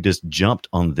no, you just jumped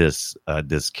on this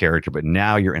character, but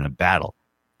now you're in a battle.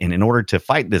 And in order to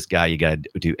fight this guy, you got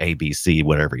to do A, B, C,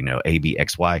 whatever, A, B,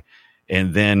 X, Y.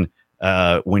 And then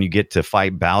when you get to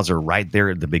fight Bowser right there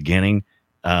at the beginning,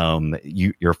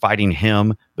 you're fighting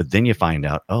him, but then you find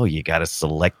out, you got to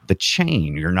select the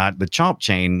chain. You're not the chomp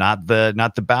chain, not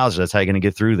the Bowser. That's how you're going to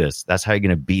get through this. That's how you're going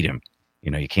to beat him.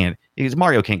 You can't, because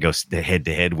Mario can't go head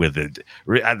to head with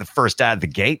the first out of the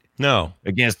gate. No,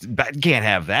 you can't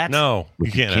have that. No,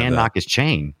 you can't. You can knock his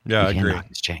chain. Yeah, I agree. Knock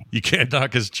his chain. You can't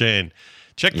knock his chain.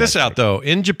 Check this out, though.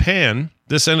 In Japan,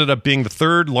 this ended up being the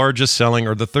third largest selling,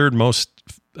 or the third most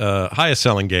highest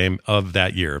selling game of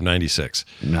that year, of 96.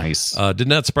 Nice. Did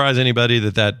not surprise anybody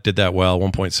that did that well.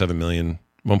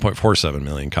 1.47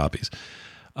 million copies.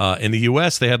 In the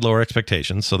US, they had lower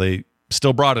expectations, so they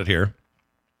still brought it here.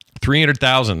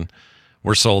 300,000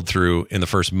 were sold through in the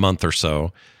first month or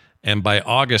so, and by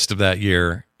August of that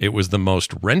year, it was the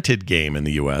most rented game in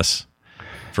the US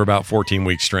for about 14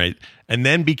 weeks straight, and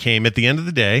then became, at the end of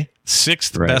the day,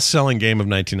 sixth best-selling game of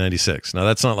 1996. Now,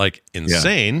 that's not like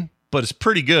insane, but it's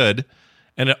pretty good.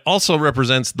 And it also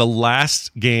represents the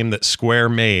last game that Square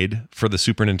made for the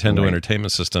Super Nintendo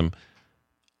Entertainment System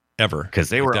ever. Because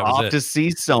they were off to see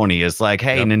Sony. It's like,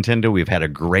 hey, Nintendo, we've had a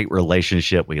great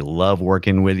relationship. We love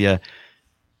working with you.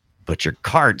 But your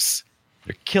carts,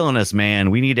 they're killing us,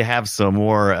 man. We need to have some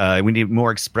more, we need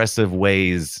more expressive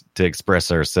ways to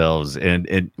express ourselves. And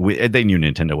they knew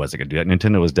Nintendo wasn't going to do that.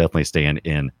 Nintendo was definitely staying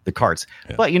in the carts.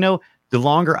 Yeah. But, the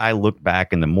longer I look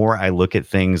back and the more I look at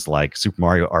things like Super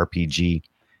Mario RPG,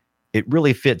 it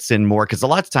really fits in more, because a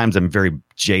lot of times I'm very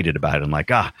jaded about it. I'm like,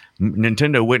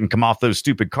 Nintendo wouldn't come off those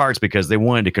stupid carts because they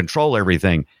wanted to control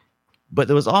everything. But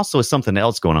there was also something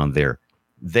else going on there.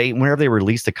 Whenever they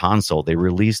released a console, they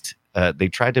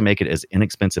tried to make it as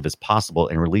inexpensive as possible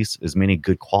and release as many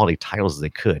good quality titles as they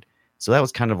could. So that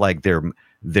was kind of like their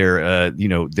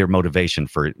motivation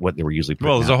for what they were usually putting.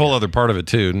 Well, there's a whole other part of it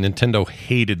too. Nintendo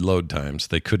hated load times.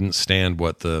 They couldn't stand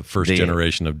what the first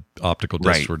generation of optical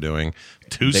discs were doing.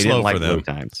 Too slow for them. Load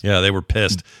times. Yeah, they were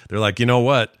pissed. They're like, you know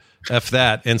what? F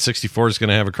that. N64 is going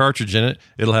to have a cartridge in it.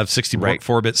 It'll have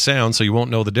 64-bit sound, so you won't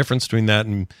know the difference between that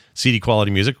and CD quality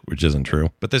music, which isn't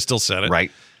true, but they still said it.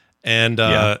 Right. And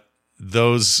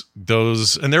those,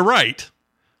 and they're right.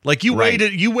 Like you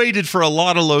waited for a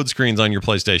lot of load screens on your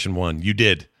PlayStation 1. You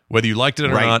did. Whether you liked it or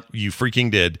not, you freaking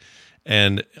did.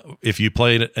 And if you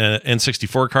played an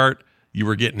N64 cart, you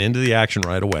were getting into the action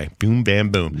right away. Boom, bam,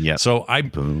 boom. Yeah. So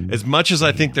as much as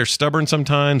I think they're stubborn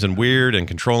sometimes and weird and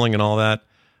controlling and all that,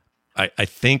 I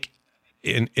think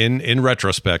in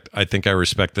retrospect, I think I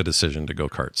respect the decision to go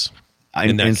carts.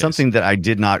 And something that I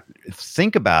did not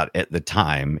think about at the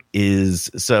time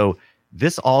is, so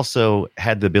this also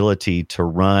had the ability to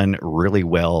run really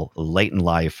well late in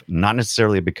life, not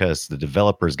necessarily because the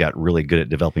developers got really good at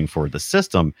developing for the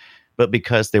system, but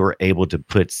because they were able to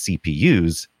put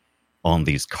CPUs on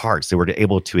these carts. They were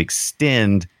able to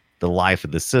extend the life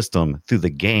of the system through the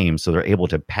game, so they're able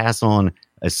to pass on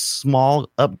a small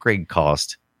upgrade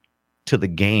cost to the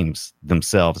games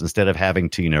themselves, instead of having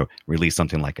to, release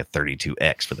something like a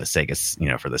 32X for the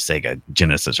Sega, for the Sega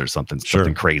Genesis or something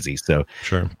crazy. So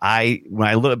when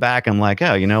I look back, I'm like,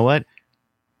 oh, you know what?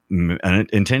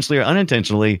 Intentionally or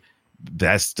unintentionally,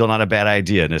 that's still not a bad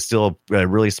idea. And it's still a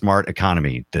really smart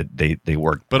economy that they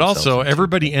work. But also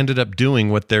everybody ended up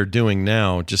doing what they're doing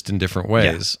now, just in different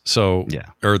ways. So,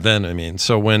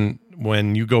 so when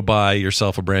when you go buy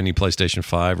yourself a brand new PlayStation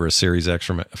 5 or a Series X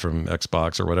from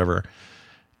Xbox or whatever,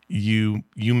 you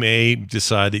may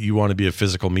decide that you want to be a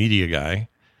physical media guy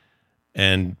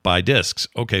and buy discs.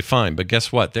 Okay, fine. But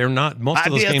guess what? Most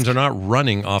of those games are not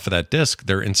running off of that disc.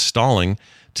 They're installing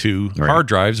to hard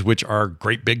drives, which are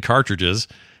great big cartridges,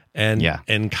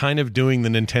 and kind of doing the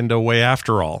Nintendo way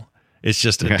after all. It's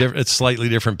just it's slightly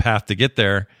different path to get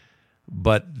there.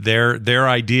 But their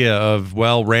idea of,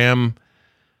 well, RAM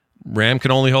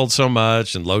can only hold so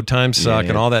much and load times suck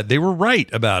and all that, they were right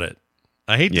about it.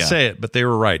 I hate to say it, but they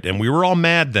were right. And we were all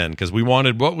mad then because we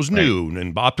wanted what was new.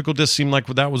 And optical discs seemed like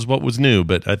that was what was new.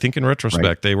 But I think in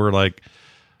retrospect, they were like,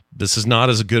 this is not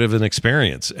as good of an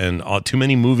experience and too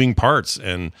many moving parts.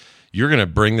 And you're going to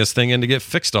bring this thing in to get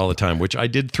fixed all the time, which I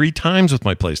did 3 times with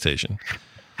my PlayStation.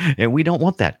 And we don't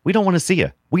want that. We don't want to see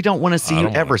you. We don't want to see you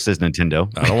ever, says Nintendo.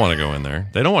 I don't want to go in there.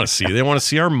 They don't want to see you. They want to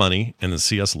see our money and then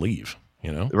see us leave.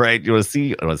 You know, right? You want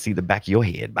to see the back of your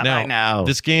head. Bye now.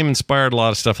 This game inspired a lot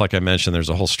of stuff. Like I mentioned, there's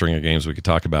a whole string of games we could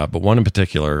talk about, but one in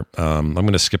particular, I'm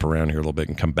going to skip around here a little bit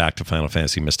and come back to Final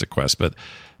Fantasy Mystic Quest. But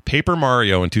Paper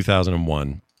Mario in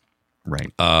 2001,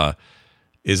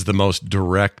 is the most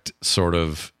direct sort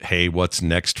of, hey, what's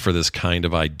next for this kind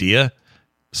of idea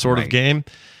sort of game.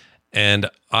 And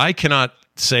I cannot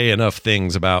say enough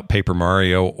things about Paper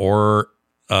Mario or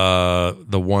the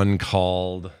one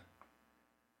called.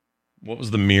 What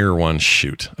was the mirror one?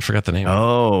 Shoot, I forgot the name.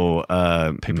 Oh,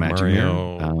 Paper Magic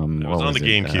Mario. Mirror? It was on the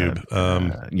GameCube.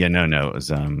 It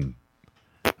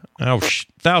was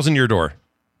 1,000 Year Door.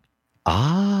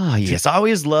 Ah, yes. I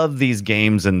always love these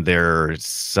games and their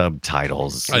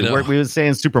subtitles. I know. We were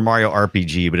saying Super Mario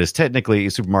RPG, but it's technically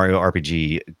Super Mario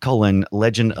RPG :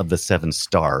 Legend of the Seven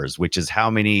Stars, which is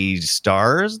how many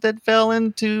stars that fell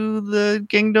into the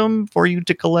kingdom for you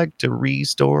to collect to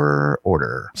restore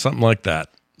order. Something like that.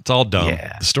 It's all dumb.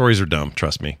 Yeah. The stories are dumb,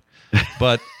 trust me.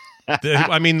 But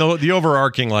the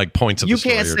overarching points of the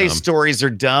story are dumb. You can't say stories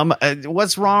are dumb.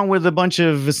 What's wrong with a bunch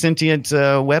of sentient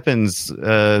weapons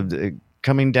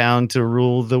coming down to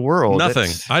rule the world? Nothing.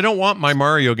 I don't want my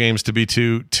Mario games to be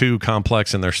too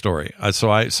complex in their story. So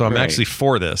I'm actually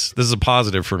for this. This is a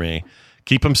positive for me.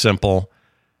 Keep them simple.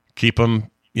 Keep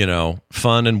them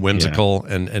fun and whimsical,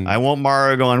 and I want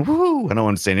Mario going woohoo. I don't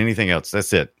want to say anything else.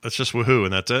 That's it. That's just woohoo,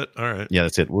 and that's it. All right. Yeah,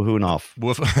 that's it. Woohoo and off.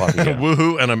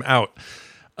 Woohoo, and I'm out.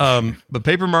 But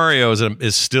Paper Mario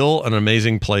is still an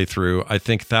amazing playthrough. I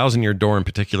think 1,000 Year Door in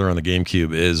particular on the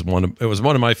GameCube was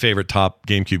one of my favorite top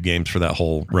GameCube games for that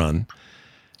whole run.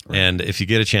 Right. And if you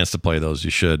get a chance to play those,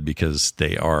 you should, because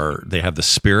they have the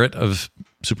spirit of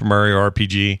Super Mario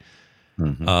RPG.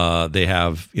 Mm-hmm. They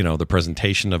have, the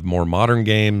presentation of more modern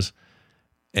games,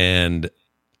 and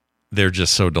they're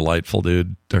just so delightful,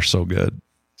 dude. They're so good.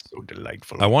 So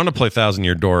delightful. I want to play 1,000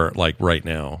 Year Door right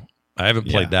now. I haven't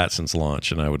played that since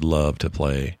launch, and I would love to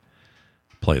play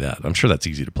that. I'm sure that's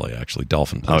easy to play, actually.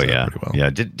 Dolphin plays that pretty well. Yeah.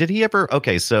 Did he ever?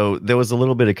 Okay, so there was a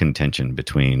little bit of contention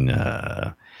between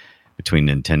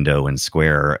Nintendo and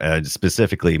Square,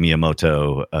 specifically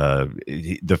Miyamoto.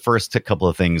 The first couple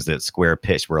of things that Square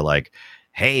pitched were like,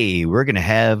 hey, we're going to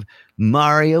have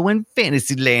Mario in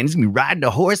Fantasyland. He's going to be riding a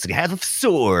horse and have a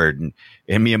sword. And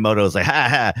Miyamoto's like,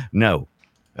 ha, no.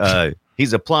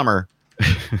 He's a plumber.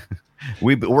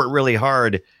 We worked really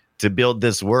hard to build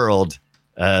this world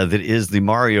that is the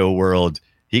Mario world.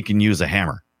 He can use a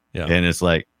hammer. Yeah. And it's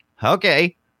like,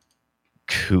 okay.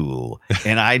 Cool.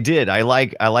 And I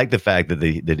like the fact that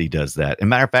he does that. As a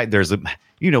matter of fact,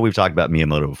 we've talked about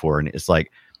Miyamoto before, and it's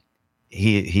like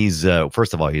he's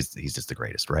first of all, he's just the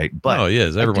greatest, right? But he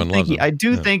is. Everyone loves him. I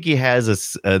do think he has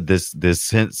this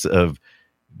sense of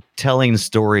telling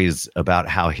stories about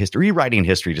how rewriting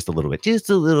history just a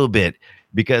little bit,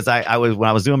 because when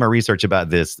I was doing my research about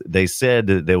this, they said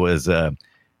that there was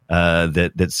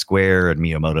that Square and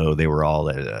Miyamoto, they were all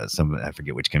at I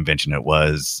forget which convention it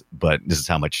was, but this is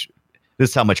how much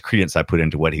credence I put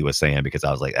into what he was saying, because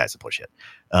I was like, that's a bullshit.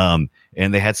 And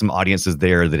they had some audiences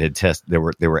there that had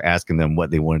they were asking them what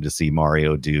they wanted to see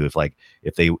Mario do, for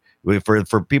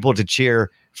people to cheer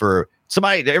for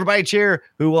everybody cheer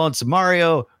who wants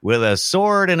Mario with a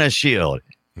sword and a shield.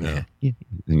 Yeah. And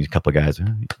a couple of guys,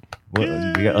 we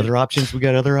got other options.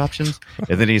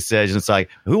 And then he says, it's like,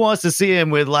 who wants to see him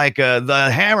with the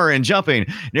hammer and jumping?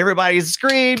 And everybody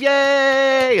screamed,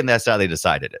 yay! And that's how they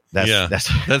decided it.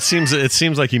 It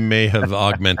seems like he may have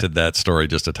augmented that story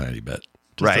just a tiny bit.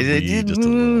 Just a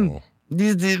little.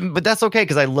 But that's okay,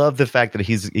 because I love the fact that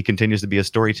he continues to be a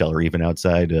storyteller even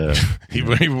outside.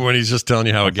 When he's just telling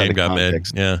you how a game got made.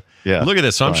 Yeah. Look at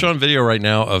this. So I'm showing video right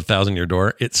now of 1,000 Year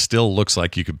Door. It still looks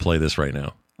like you could play this right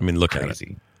now. I mean, look at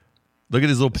it. Look at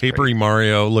his little papery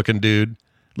Mario looking dude.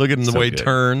 Look at him the So way he good.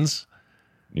 turns.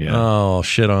 Yeah. Oh,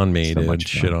 shit on me, So dude. much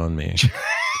Shit fun. on me.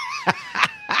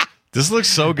 This looks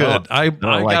so good. I like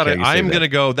got how it. you say I'm that. going to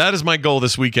go. That is my goal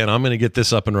this weekend. I'm going to get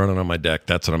this up and running on my deck.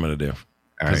 That's what I'm going to do. All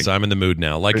Because right. I'm in the mood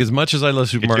now. Like, as much as I love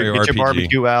Super Mario Get your RPG.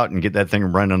 barbecue out and get that thing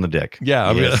running on the deck. Yeah,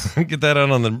 I'm Yes. gonna get that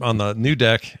out on the new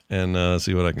deck and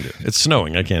see what I can do. It's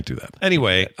snowing. I can't do that.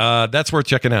 Anyway, that's worth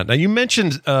checking out. Now, you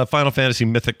mentioned Final Fantasy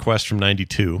Mythic Quest from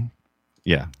 '92.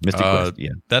 Yeah. Mystic Quest. Yeah.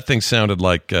 That thing sounded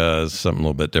like something a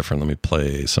little bit different. Let me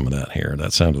play some of that here.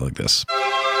 That sounded like this.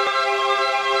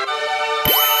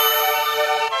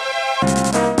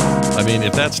 I mean,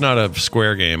 if that's not a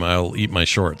Square game, I'll eat my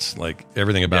shorts. Like,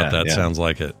 everything about that sounds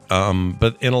like it.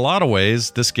 But in a lot of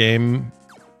ways, this game,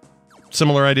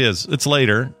 similar ideas. It's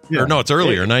later. Yeah. Or no, it's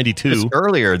earlier, 92. It's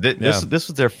earlier. This Yeah. was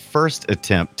their first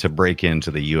attempt to break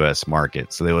into the U.S.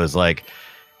 market. So it was like,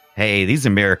 hey, these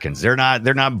Americans, they're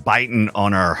not biting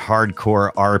on our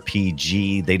hardcore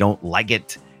RPG. They don't like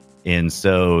it. And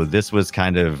so this was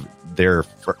kind of their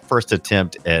first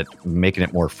attempt at making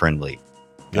it more friendly.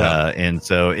 Yeah. And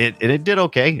so it did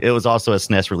okay. It was also a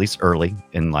SNES release early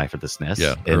in life of the SNES.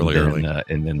 Yeah, and early.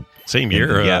 And then Same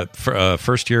year. Yeah.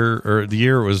 First year, or the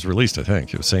year it was released, I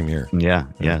think. It was same year.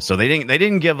 Yeah. So they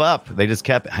didn't give up. They just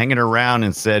kept hanging around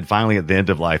and said, finally at the end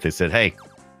of life, they said, hey,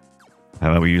 how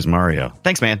about we use Mario?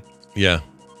 Thanks, man. Yeah.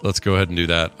 Let's go ahead and do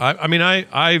that. I mean,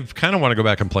 I kind of want to go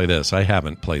back and play this. I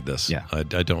haven't played this. Yeah. I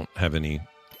don't have any.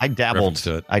 I dabbled. Reference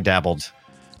to it. I dabbled.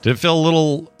 Did it feel a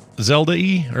little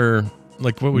Zelda-y, or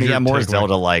like what was your more takeaway?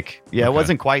 Zelda-like. Yeah,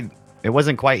 Okay. It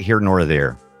wasn't quite here nor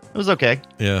there. It was okay.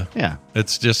 Yeah. Yeah.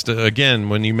 It's just, again,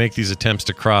 when you make these attempts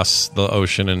to cross the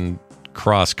ocean and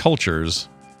cross cultures,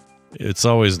 it's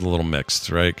always a little mixed,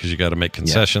 right? Because you got to make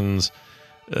concessions.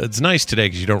 It's nice today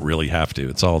because you don't really have to.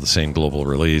 It's all the same global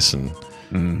release. And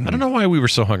I don't know why we were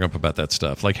so hung up about that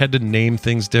stuff. Like, had to name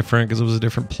things different because it was a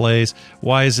different place.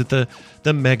 Why is it the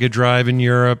Mega Drive in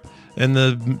Europe and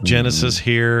the Genesis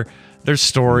here? There's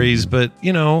stories, but,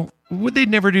 would they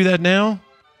never do that now?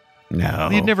 No.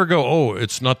 They'd never go, oh,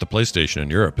 it's not the PlayStation in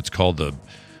Europe. It's called the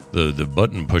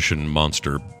button-pushing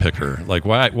monster picker. Like,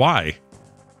 why?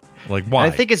 Like, why? I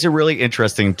think it's a really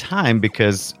interesting time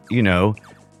because,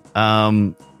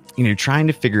 trying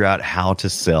to figure out how to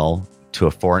sell to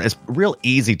a foreign. It's real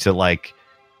easy to like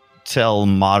tell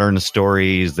modern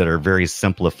stories that are very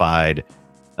simplified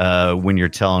when you're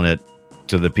telling it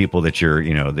to the people that you're,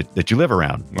 that you live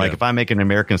around. Like Yeah. if I make an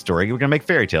American story, we're gonna make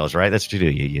fairy tales, right? That's what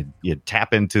you do. You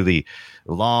tap into the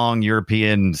long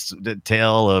European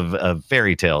tale of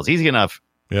fairy tales. Easy enough.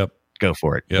 Yep. Go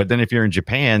for it. Yep. But then if you're in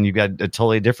Japan, you've got a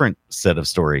totally different set of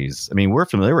stories. I mean, we're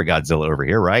familiar with Godzilla over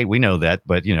here, right? We know that,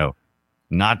 but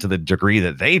not to the degree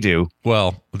that they do.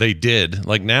 Well, they did.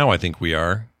 Like, now I think we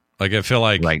are. Like, I feel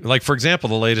like, Right. like for example,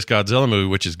 the latest Godzilla movie,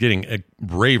 which is getting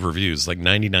rave reviews, like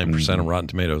 99% on Rotten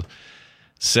Tomatoes,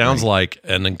 sounds like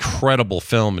an incredible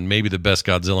film and maybe the best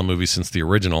Godzilla movie since the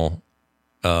original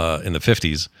in the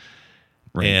 50s.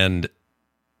 Right. And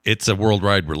it's a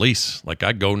worldwide release. Like,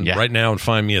 I'd go right now and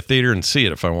find me a theater and see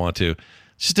it if I want to. It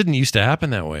just didn't used to happen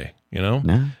that way, No,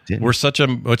 didn't. We're such a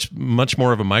much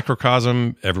more of a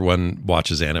microcosm. Everyone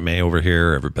watches anime over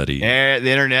here. Everybody, The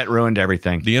internet ruined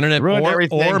everything. the internet, ruined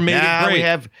everything. or made Now it we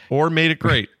great, or made it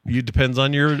great. You depends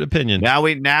on your opinion. Now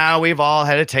we've all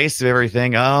had a taste of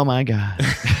everything. Oh my god.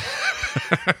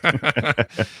 I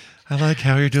like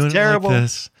how you're doing terrible. it like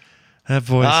this. That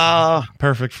voice, Oh,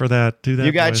 perfect for that. Do that.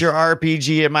 you got voice. your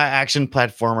RPG and my action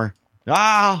platformer.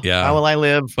 Yeah. How will I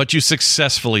live? But you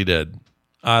successfully did.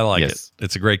 I like Yes. it.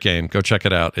 It's a great game. Go check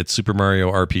it out. It's Super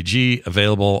Mario RPG,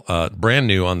 available brand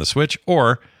new on the Switch,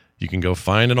 or you can go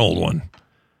find an old one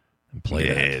and play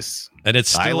that. Yes. And it's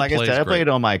still I plays said, I great. played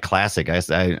on my classic. I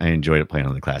enjoyed it playing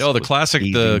on the classic. Oh, the It was classic,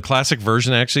 easy. the classic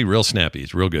version actually, real snappy.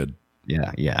 It's real good.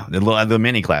 Yeah. The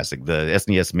mini classic, the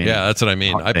SNES mini. Yeah, that's what I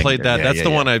mean. I thing played there. that. Yeah, That's yeah, the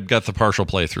yeah. one I got the partial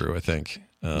playthrough, I think.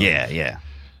 Yeah.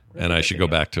 And I should go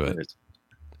back to it.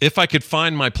 If I could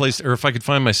find my place, or if I could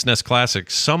find my SNES Classic,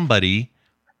 somebody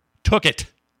took it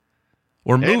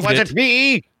or It moved wasn't it.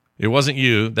 me. It wasn't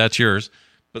you. That's yours.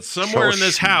 But somewhere So in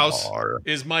this house smart.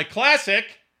 is my classic,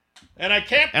 and I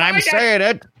can't And I'm find it. saying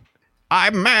it.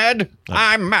 I'm mad.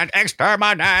 I'm mad.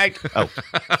 Exterminate. Oh,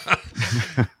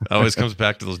 Always comes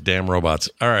back to those damn robots.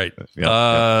 All right.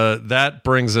 Yeah, That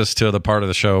brings us to the part of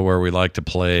the show where we like to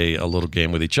play a little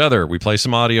game with each other. We play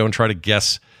some audio and try to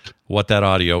guess what that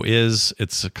audio is.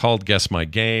 It's called Guess My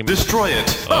Game. Destroy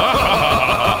it.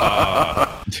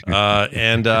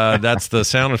 And that's the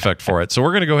sound effect for it. So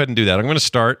we're going to go ahead and do that. I'm going to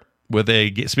start with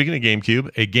speaking of GameCube,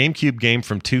 a GameCube game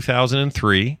from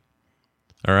 2003.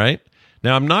 All right.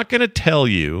 Now, I'm not going to tell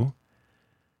you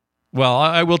Well,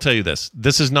 I will tell you this.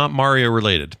 This is not Mario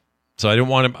related. So I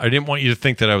didn't want you to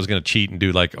think that I was going to cheat and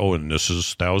do like, oh, and this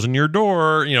is 1,000 Year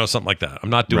Door, something like that. I'm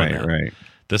not doing that. Right.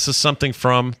 This is something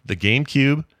from the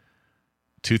GameCube,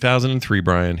 2003,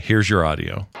 Brian. Here's your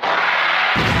audio.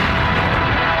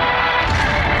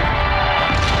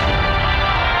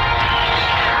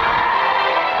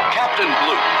 Captain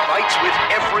Blue fights with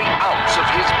every ounce of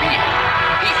his being.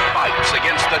 He fights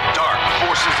against the dark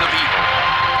forces of evil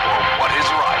for what is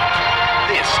right.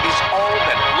 This is all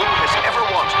that Blue has ever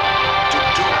wanted, to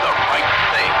do the right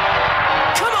thing.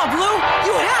 Come on, Blue!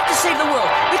 You have to save the world!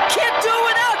 We can't do it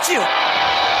without you!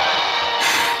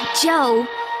 Joe,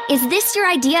 is this your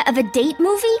idea of a date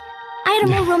movie? I had a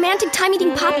more romantic time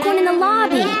eating popcorn in the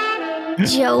lobby.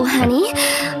 Joe, honey,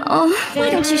 why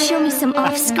don't you show me some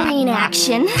off-screen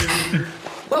action?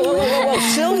 Whoa,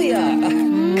 Sylvia!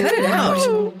 Cut it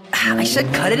out! I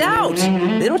said cut it out!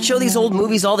 They don't show these old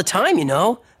movies all the time,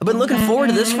 I've been looking forward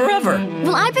to this forever.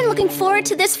 Well, I've been looking forward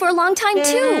to this for a long time,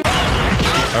 too.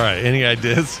 All right, any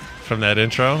ideas from that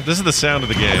intro? This is the sound of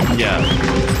the game. Yeah.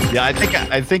 I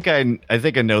think I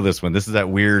know this one. This is that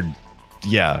weird.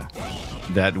 Yeah,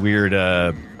 that weird.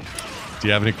 Do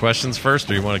you have any questions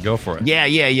first, or you want to go for it?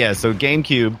 Yeah. So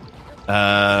GameCube.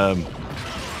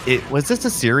 Was this a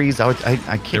series? I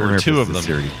can't There were remember. two if of this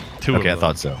them. is a series. Two of Okay, I them.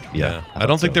 thought so. Yeah. I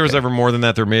don't think there was ever more than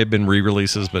that. There may have been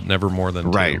re-releases, but never more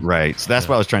than two. Right. So that's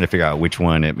why I was trying to figure out which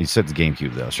one. You said the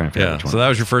GameCube, though. I was trying to figure out which one. So that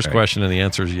was your first Right. question, and the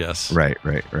answer is yes. Right.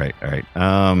 All right.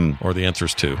 Or the answer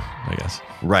is two, I guess.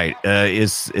 Right.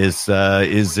 Is it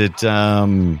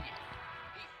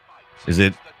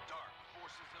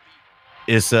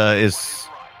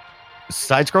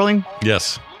side scrolling?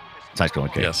 Yes. Side scrolling.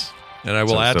 Okay. Yes. And I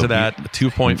will add to that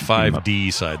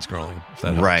 2.5D side scrolling. if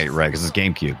that helps. Right. Because it's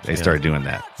GameCube. They started doing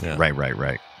that. Yeah. Right.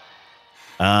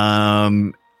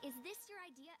 Is this your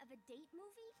idea of a date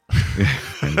movie?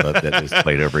 I love that it's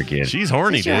played over again. She's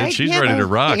horny, dude. She's ready to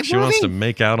rock. She wants to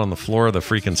make out on the floor of the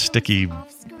freaking sticky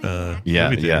movie Yeah.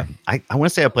 theater. I want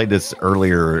to say I played this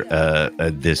earlier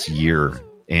this year,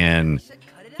 and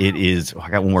it is. I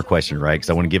got one more question, right? Because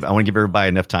I want to give everybody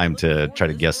enough time to try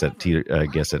to guess it. You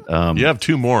have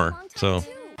two more, so.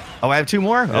 Oh, I have two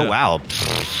more. Yeah. Oh, wow.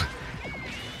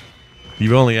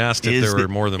 You've only asked if there were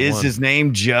more than one. Is his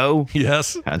name Joe?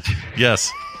 Yes.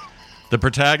 Yes. The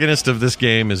protagonist of this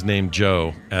game is named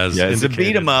Joe. It's a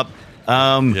beat 'em up.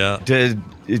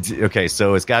 Okay,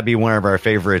 so it's got to be one of our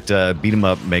favorite beat 'em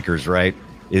up makers, right?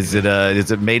 Is it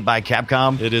made by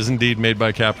Capcom? It is indeed made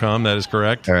by Capcom. That is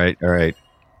correct. All right.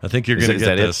 I think you're going to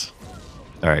get this.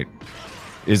 All right.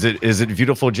 Is it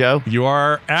Beautiful Joe? You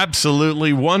are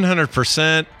absolutely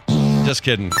 100%. Just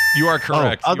kidding. You are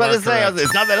correct. I was about to say,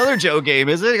 it's not that other Joe game,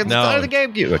 is it? It's No. not the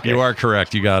GameCube. Okay. You are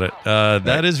correct. You got it.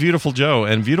 That is Beautiful Joe.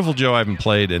 And Beautiful Joe I haven't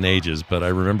played in ages, but I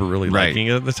remember really liking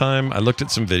it at the time. I looked at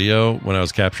some video when I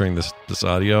was capturing this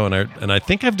audio, and I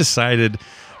think I've decided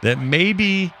that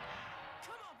maybe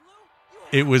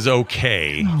it was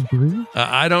okay.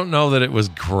 I don't know that it was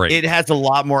great. It has a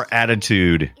lot more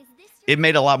attitude. It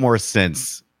made a lot more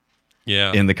sense.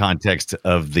 Yeah. In the context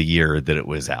of the year that it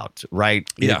was out, right?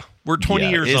 We're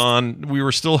 20 years on. We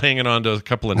were still hanging on to a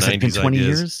couple of 90s 20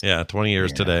 ideas. years? Yeah, 20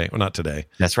 years today. Well, not today.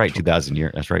 That's right, 2000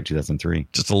 year. That's right, 2003.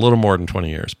 Just a little more than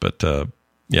 20 years, but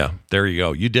yeah, there you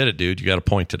go. You did it, dude. You got a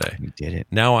point today. You did it.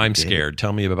 Now I'm scared.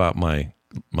 Tell me about my.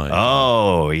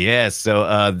 Oh yes. So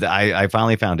I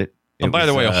finally found it. And by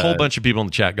the way, a whole bunch of people in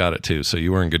the chat got it too. So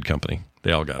you were in good company.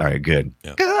 They all got it. All right, good.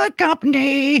 Yeah. Good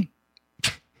company.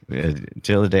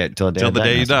 Till the day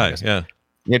you die. Yeah.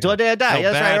 Yeah, till the day I die. Oh,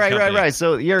 That's bad right. company.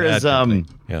 So here Bad is company.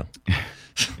 Yeah.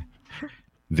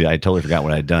 I totally forgot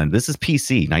what I'd done. This is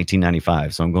PC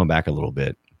 1995, so I'm going back a little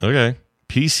bit. Okay.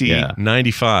 PC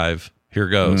 95. Here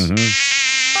goes.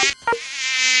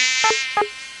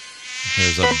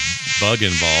 There's a bug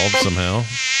involved somehow.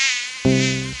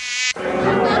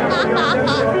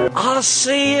 I'll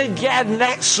see you again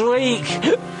next week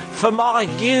for my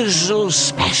usual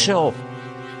special.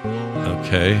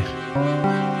 Okay.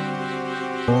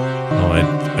 Oh, I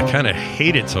kind of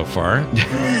hate it so far.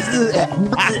 Is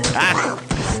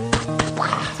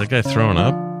that guy throwing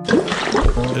up?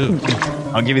 Ooh.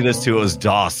 I'll give you this too. It was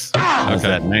DOS. It was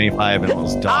that 95 and it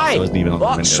was DOS. Hey, It wasn't even on the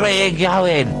what's Windows. where you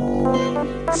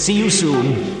going? See you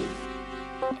soon.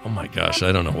 Oh my gosh,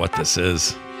 I don't know what this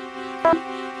is. All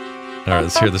right,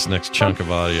 let's hear this next chunk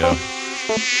of audio. Ugh,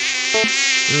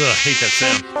 I hate that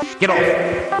sound. Get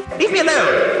off. Leave me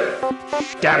alone.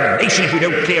 Damnation if you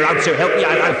don't clear out, so help me.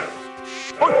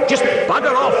 Oh, just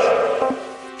bugger off.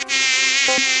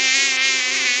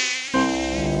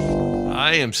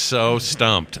 I am so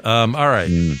stumped. All right.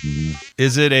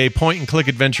 Is it a point-and-click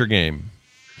adventure game?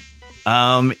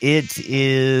 It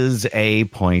is a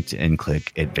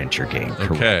point-and-click adventure game.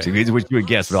 Correct. Okay. Which you would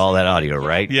guess with all that audio,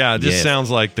 right? Yeah, this Yes. sounds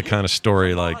like the kind of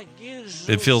story, like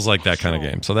it feels like that kind of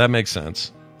game. So that makes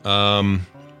sense. My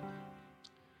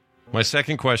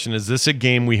second question, is this a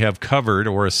game we have covered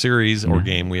or a series or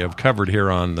game we have covered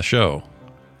here on the show?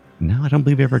 No, I don't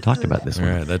believe we ever talked about this All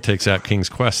one. right, that takes out King's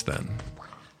Quest then.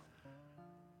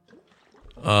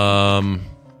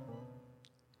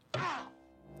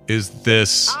 Is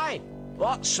this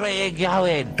What's where you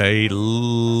going? a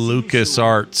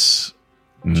LucasArts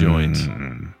joint?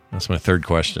 That's my third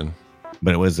question.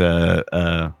 But it was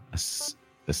a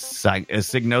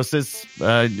Psygnosis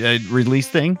release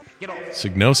thing.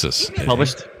 Psygnosis.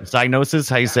 Published. Psygnosis.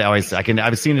 How you say?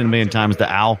 I've seen it a million times. The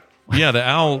owl. Yeah, the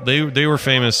owl. They were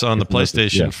famous on the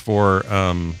PlayStation for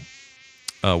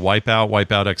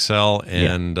Wipeout XL,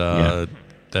 and that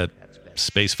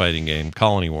space fighting game,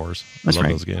 Colony Wars. That's I love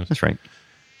right. those games. That's right.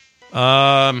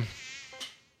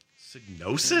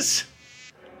 Psygnosis?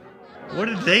 What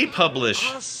did they publish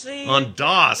on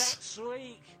DOS?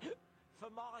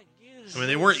 I mean,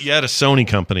 they weren't yet a Sony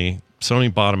company.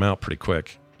 Sony bought them out pretty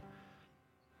quick.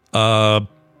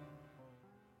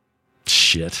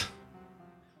 Shit.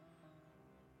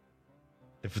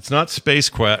 If it's not Space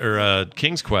Quest or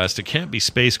King's Quest, it can't be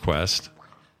Space Quest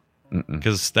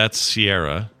because that's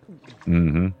Sierra.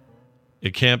 Mm-hmm.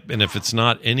 It can't, and if it's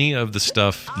not any of the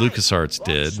stuff LucasArts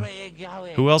did,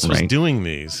 who else was doing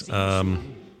these? Oh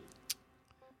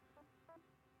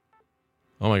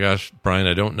my gosh, Brian,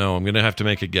 I don't know. I'm going to have to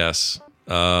make a guess.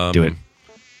 Do it.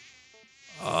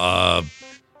 I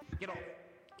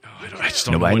just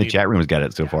don't Nobody know in the chat room has got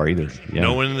it so far either. Yeah.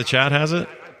 No one in the chat has it?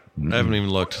 I haven't even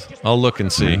looked. I'll look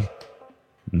and see.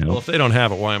 No. Well, if they don't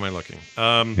have it, why am I looking?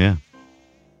 Yeah.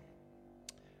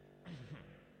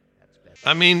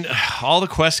 I mean, all the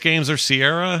Quest games are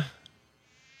Sierra.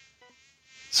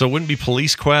 So it wouldn't be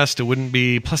Police Quest. It wouldn't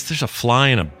be... Plus, there's a fly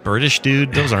and a British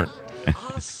dude. Those aren't...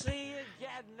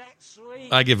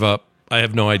 I give up. I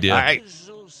have no idea. All right.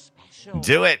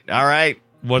 Do it. All right.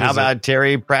 What How is about it?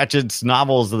 Terry Pratchett's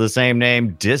novels of the same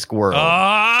name, Discworld?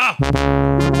 Ah!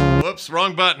 Whoops,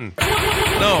 wrong button.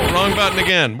 No, wrong button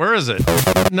again. Where is it?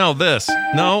 No, this.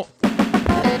 No.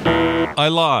 I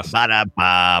lost.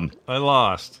 Ba-da-bum. I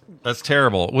lost. That's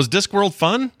terrible. Was Discworld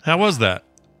fun? How was that?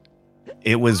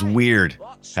 It was weird.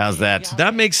 How's that?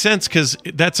 That makes sense because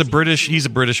that's a British. He's a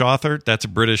British author. That's a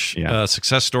British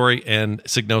success story, and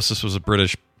Psygnosis was a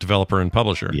British developer and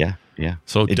publisher. Yeah, yeah.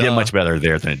 So it did much better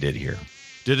there than it did here.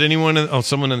 Did anyone?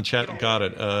 Someone in the chat got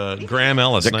it. Graham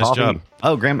Ellis. Nice job.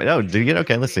 Oh, Graham. Oh, did you get?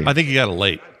 Okay, let's see. I think he got it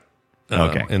late.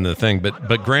 Okay. In the thing,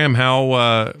 but Graham, how?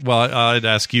 Well, I'd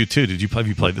ask you too. Have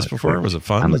you played this before? Was it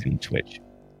fun? I'm looking at Twitch.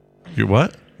 You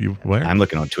what? You where? I'm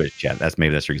looking on Twitch chat. That's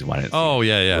the reason why. Oh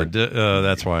yeah.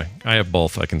 That's why I have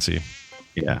both. I can see.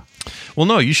 Yeah. Well,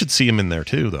 no, you should see him in there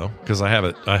too, though, because I have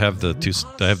it. I have the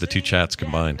two chats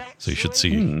combined, so you should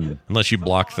see. Unless you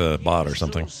block the bot or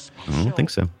something. I don't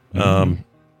think so.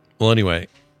 Well, anyway,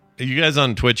 you guys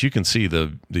on Twitch, you can see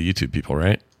the YouTube people,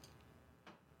 right?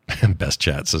 Best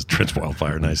chat says Trent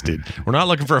Wildfire. Nice dude. We're not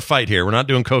looking for a fight here. We're not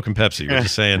doing Coke and Pepsi. We're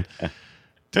just saying.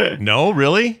 No,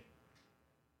 really?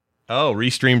 Oh,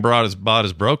 Restream bot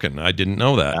is broken. I didn't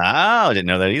know that. Oh, I didn't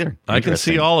know that either. I can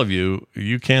see all of you.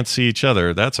 You can't see each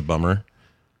other. That's a bummer.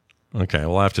 Okay,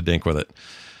 we'll have to dink with it.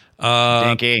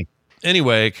 Dinky.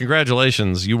 Anyway,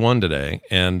 congratulations. You won today.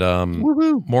 And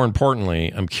more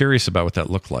importantly, I'm curious about what that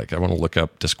looked like. I want to look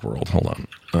up Discworld. Hold on.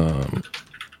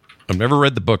 I've never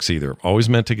read the books either. Always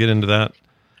meant to get into that.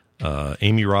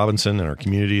 Amy Robinson in our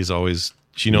community is always...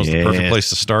 She knows the perfect place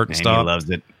to start and stop. Amy loves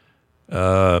it.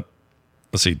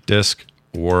 Let's see.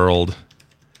 Discworld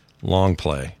long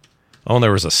play. Oh, and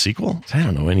there was a sequel? I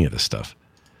don't know any of this stuff.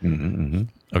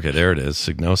 Okay, there it is.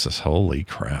 Psygnosis. Holy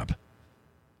crap.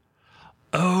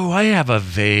 Oh, I have a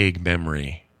vague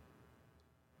memory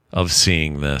of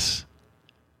seeing this.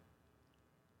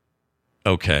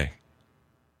 Okay.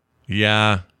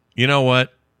 Yeah. You know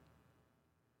what?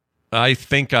 I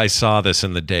think I saw this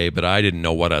in the day, but I didn't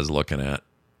know what I was looking at.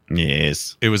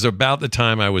 Yes. It was about the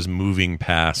time I was moving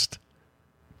past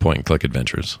point-and-click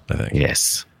adventures, I think.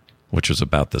 Yes. Which was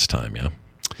about this time, yeah.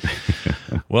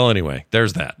 Well, anyway,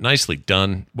 there's that. Nicely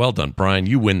done. Well done, Brian.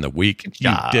 You win the week.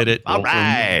 You did it. All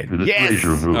right. Yes.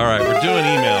 All right, we're doing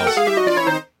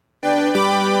emails.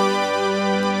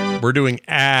 We're doing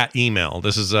email.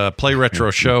 This is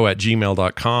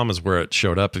playretroshow@gmail.com is where it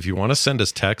showed up. If you want to send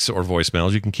us texts or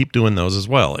voicemails, you can keep doing those as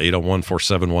well.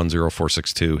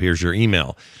 801-471-0462. Here's your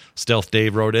email. Stealth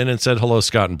Dave wrote in and said, hello,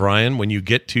 Scott and Brian. When you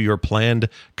get to your planned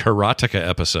Karateka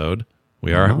episode,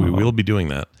 We are. We will be doing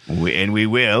that. We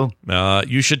will.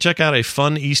 You should check out a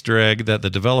fun Easter egg that the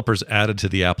developers added to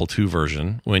the Apple II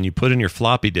version. When you put in your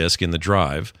floppy disk in the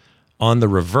drive, on the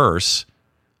reverse,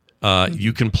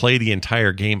 you can play the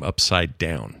entire game upside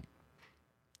down.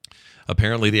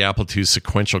 Apparently, the Apple II's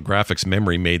sequential graphics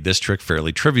memory made this trick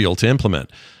fairly trivial to implement.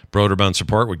 Broderbund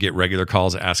support would get regular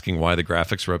calls asking why the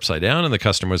graphics were upside down, and the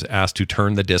customer was asked to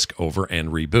turn the disk over and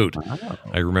reboot. Wow.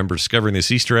 I remember discovering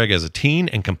this Easter egg as a teen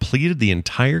and completed the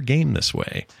entire game this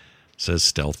way, says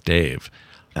Stealth Dave.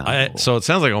 So it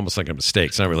sounds like almost like a mistake.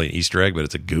 It's not really an Easter egg, but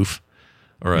it's a goof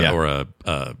or a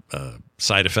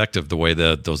side effect of the way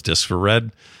those discs were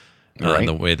read. And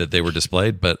the way that they were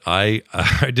displayed, but I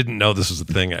didn't know this was a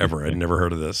thing ever. I'd never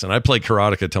heard of this, and I played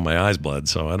Karateka till my eyes bled,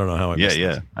 so I don't know how I missed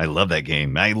it. I love that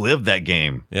game. I lived that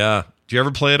game. Yeah. Do you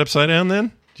ever play it upside down?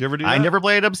 Then did you ever do that? I never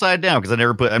played it upside down because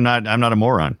I'm not a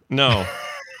moron. No.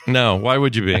 Why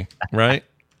would you be? Right.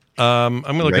 I'm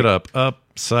gonna look it up.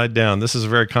 Upside down. This is a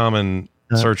very common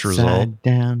search result. Upside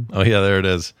down. Oh yeah, there it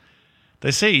is.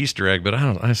 They say Easter egg, but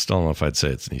I still don't know if I'd say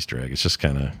it's an Easter egg. It's just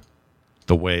kind of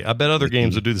the way. I bet other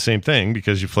games would do the same thing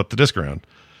because you flip the disc around.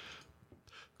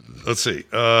 Let's see.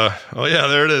 Oh yeah,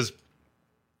 there it is.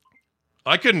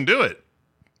 I couldn't do it.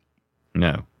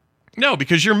 No,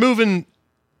 because you're moving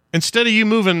instead of you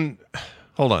moving.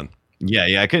 Hold on.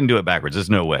 Yeah, I couldn't do it backwards. There's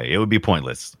no way. It would be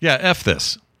pointless. Yeah, F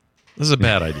this. This is a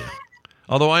bad idea.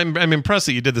 Although I'm impressed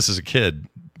that you did this as a kid,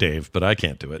 Dave, but I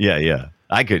can't do it. Yeah.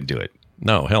 I couldn't do it.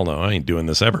 No, hell no. I ain't doing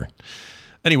this ever.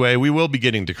 Anyway, we will be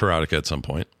getting to Karateka at some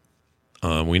point.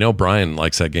 We know Brian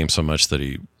likes that game so much that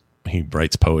he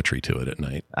writes poetry to it at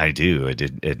night. I do. I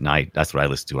did at night. That's what I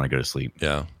listen to when I go to sleep.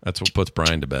 Yeah, that's what puts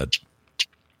Brian to bed.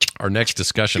 Our next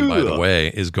discussion, by the way,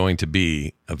 is going to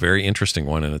be a very interesting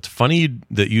one, and it's funny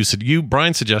that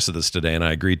Brian suggested this today, and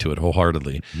I agreed to it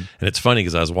wholeheartedly. Mm-hmm. And it's funny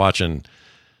because I was watching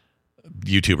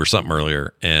YouTube or something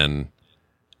earlier, and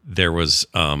there was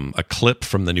a clip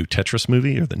from the new Tetris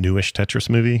movie, or the newish Tetris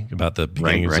movie, about the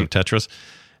beginnings of Tetris,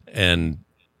 and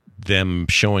them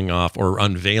showing off or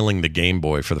unveiling the Game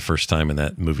Boy for the first time in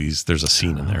that movie. There's a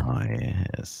scene in there. Oh,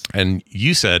 yes. And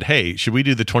you said, hey, should we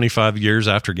do the 25 years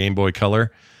after Game Boy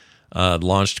Color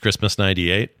launched Christmas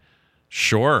 98?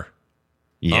 Sure.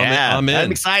 Yeah, I'm in.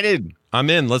 I'm excited.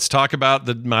 I'm in. Let's talk about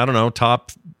the,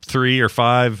 top 3 or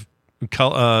 5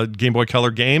 Game Boy Color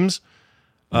games.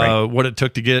 What it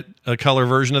took to get a color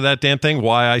version of that damn thing.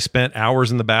 Why I spent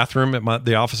hours in the bathroom at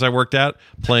the office I worked at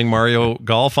playing Mario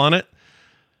Golf on it.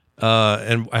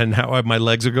 And how my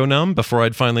legs would go numb before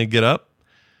I'd finally get up.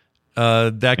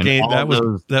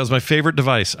 That was my favorite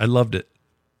device. I loved it.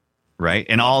 Right,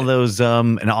 and all those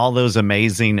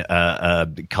amazing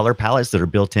color palettes that are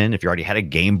built in. If you already had a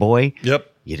Game Boy,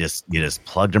 yep, you just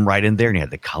plugged them right in there, and you had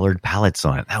the colored palettes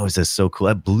on it. That was just so cool.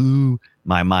 That blew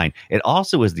my mind. It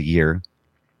also was the year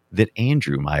that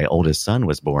Andrew, my oldest son,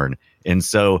 was born, and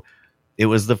so it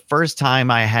was the first time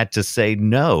I had to say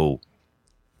no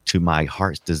to my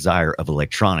heart's desire of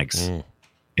electronics.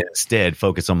 Instead,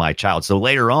 focus on my child. So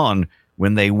later on,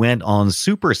 when they went on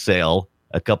super sale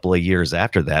a couple of years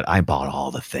after that, I bought all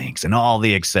the things and all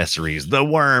the accessories, the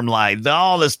worm light,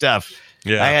 all the stuff.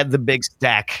 Yeah, I had the big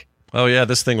stack. Oh yeah,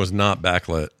 this thing was not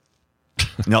backlit.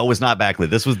 No, it was not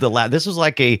backlit. This was this was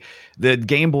like the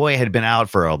Game Boy had been out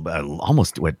for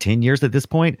almost 10 years at this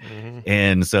point,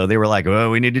 and so they were like, "Oh,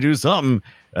 we need to do something.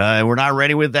 We're not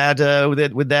ready with that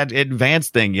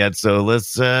advanced thing yet. So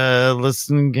let's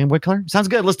Game Boy Color sounds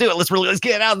good. Let's do it. Let's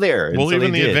get it out there." And well, so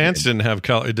even the advanced didn't have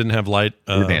color. It didn't have light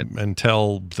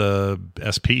until the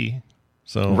SP.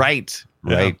 So right.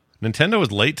 Nintendo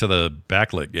was late to the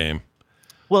backlit game.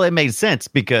 Well, it made sense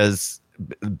because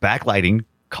backlighting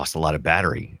cost a lot of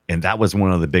battery, and that was one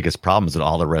of the biggest problems in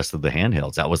all the rest of the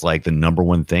handhelds. That was like the number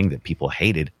one thing that people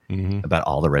hated about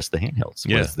all the rest of the handhelds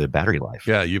was the battery life.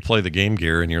 Yeah, you play the Game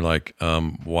Gear and you're like,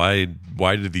 why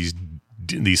did these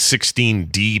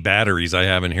 16D batteries I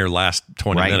have in here last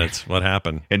 20 minutes? What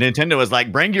happened? And Nintendo was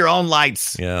like, bring your own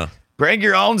lights. Yeah, bring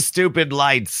your own stupid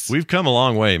lights. We've come a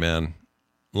long way, man.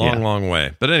 Long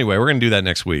way. But anyway, we're going to do that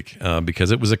next week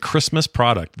because it was a Christmas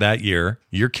product that year.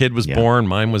 Your kid was born.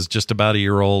 Mine was just about a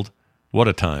year old. What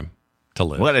a time to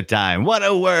live. What a time. What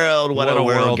a world. What a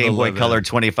world. Game Boy Color,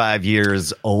 25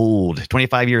 years old.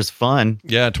 25 years fun.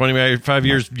 Yeah, 25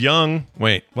 years young.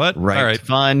 Wait, what? Right. All right.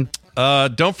 Fun.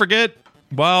 Don't forget,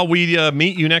 while we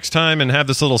meet you next time and have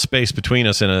this little space between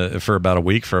us for about a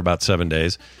week, for about 7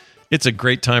 days, it's a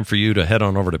great time for you to head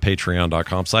on over to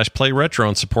patreon.com/playretro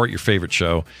and support your favorite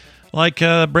show. Like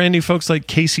brand new folks like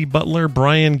Casey Butler,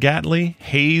 Brian Gatley,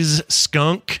 Hayes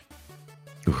Skunk.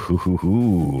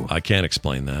 Ooh. I can't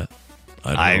explain that.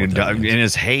 I don't know what that and means.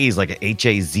 it's haze, like a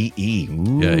Haze.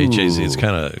 Ooh. Yeah, HAZ. It's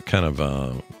kind of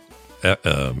Like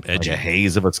edgy. a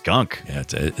haze of a skunk. Yeah,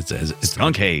 it's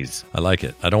Skunk haze. I like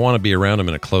it. I don't want to be around him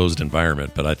in a closed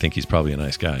environment, but I think he's probably a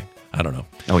nice guy. I don't know.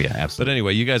 Oh, yeah, But absolutely.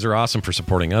 anyway, you guys are awesome for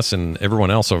supporting us and everyone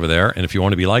else over there. And if you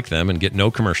want to be like them and get no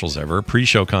commercials ever,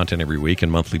 pre-show content every week, and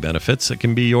monthly benefits, it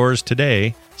can be yours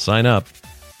today. Sign up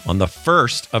on the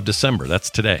 1st of December. That's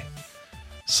today.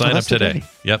 Sign up that's today. today.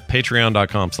 Yep.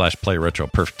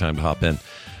 Patreon.com/playretro. Perfect time to hop in.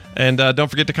 And don't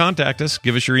forget to contact us.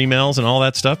 Give us your emails and all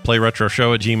that stuff.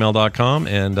 PlayRetroShow@gmail.com.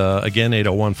 And again,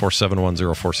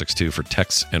 801-471-0462 for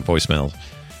texts and voicemails.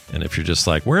 And if you're just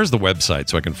like, where's the website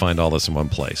so I can find all this in one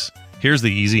place? Here's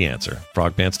the easy answer.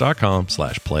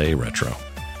 frogpants.com/playretro.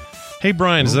 Hey,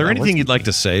 Brian, is there anything you'd like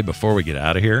to say before we get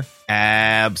out of here?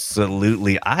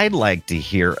 Absolutely. I'd like to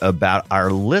hear about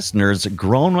our listeners'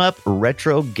 grown-up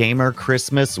retro gamer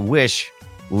Christmas wish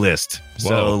list. Whoa.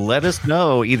 So let us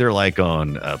know either like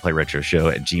on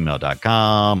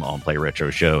playretroshow@gmail.com, on Play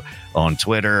Retro Show on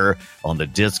Twitter, on the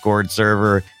Discord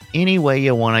server. Any way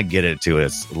you want to get it to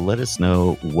us, let us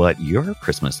know what your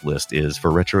Christmas list is for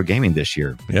retro gaming this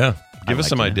year. Yeah. Give us like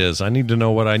some to- ideas. I need to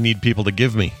know what I need people to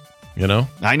give me, you know?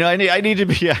 I know. I need to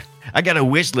be. Yeah, I got a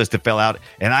wish list to fill out,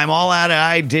 and I'm all out of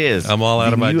ideas. I'm all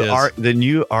out of ideas. The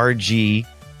new RG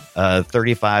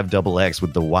 35XX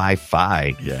with the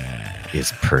Wi-Fi. Yeah.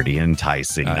 Is pretty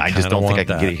enticing. I I just kinda don't think I want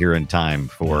can that. get it here in time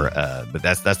for. But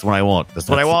that's the one I want. That's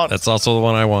what I want. That's also the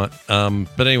one I want.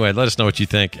 But anyway, let us know what you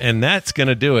think. And that's going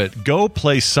to do it. Go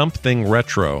play something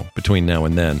retro between now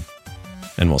and then,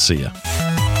 and we'll see you.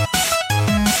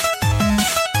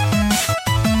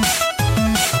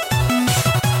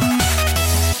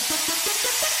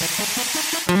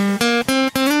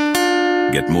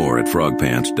 Get more at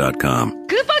frogpants.com.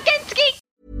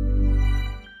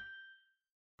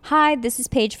 Hi, this is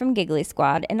Paige from Giggly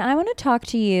Squad, and I want to talk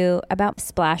to you about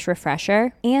Splash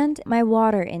Refresher and my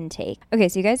water intake. Okay,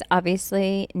 so you guys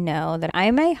obviously know that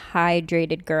I'm a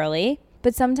hydrated girly,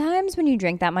 but sometimes when you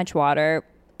drink that much water,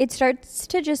 it starts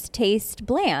to just taste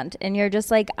bland, and you're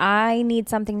just like, I need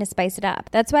something to spice it up.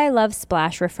 That's why I love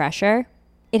Splash Refresher.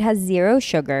 It has 0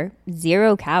 sugar,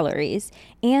 0 calories,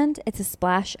 and it's a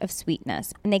splash of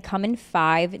sweetness. And they come in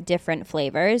 5 different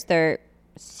flavors. They're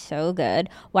so good.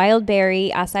 Wild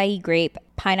berry, acai grape,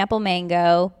 pineapple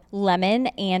mango, lemon,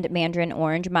 and mandarin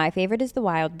orange. My favorite is the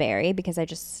wild berry because I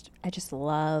just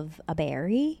love a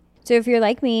berry. So if you're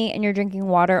like me and you're drinking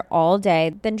water all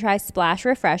day, then try Splash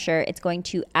Refresher. It's going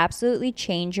to absolutely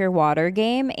change your water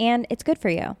game, and it's good for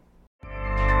you.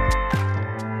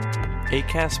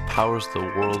 Acast powers the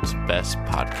world's best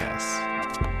podcasts.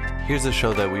 Here's a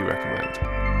show that we recommend.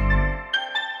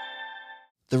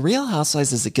 The Real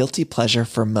Housewives is a guilty pleasure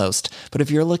for most, but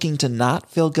if you're looking to not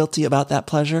feel guilty about that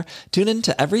pleasure, tune in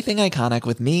to Everything Iconic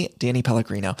with me, Danny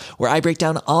Pellegrino, where I break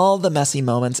down all the messy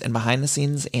moments and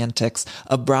behind-the-scenes antics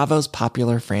of Bravo's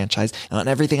popular franchise. And on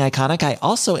Everything Iconic, I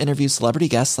also interview celebrity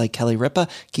guests like Kelly Ripa,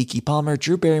 Keke Palmer,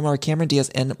 Drew Barrymore, Cameron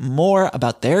Diaz, and more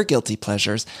about their guilty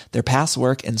pleasures, their past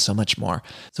work, and so much more.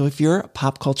 So if you're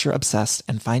pop culture obsessed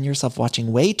and find yourself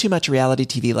watching way too much reality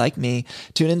TV like me,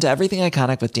 tune into Everything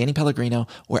Iconic with Danny Pellegrino,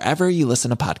 wherever you listen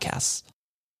to podcasts.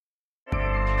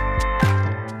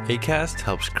 Acast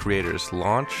helps creators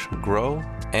launch, grow,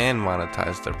 and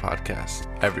monetize their podcasts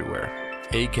everywhere.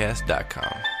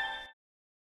 Acast.com.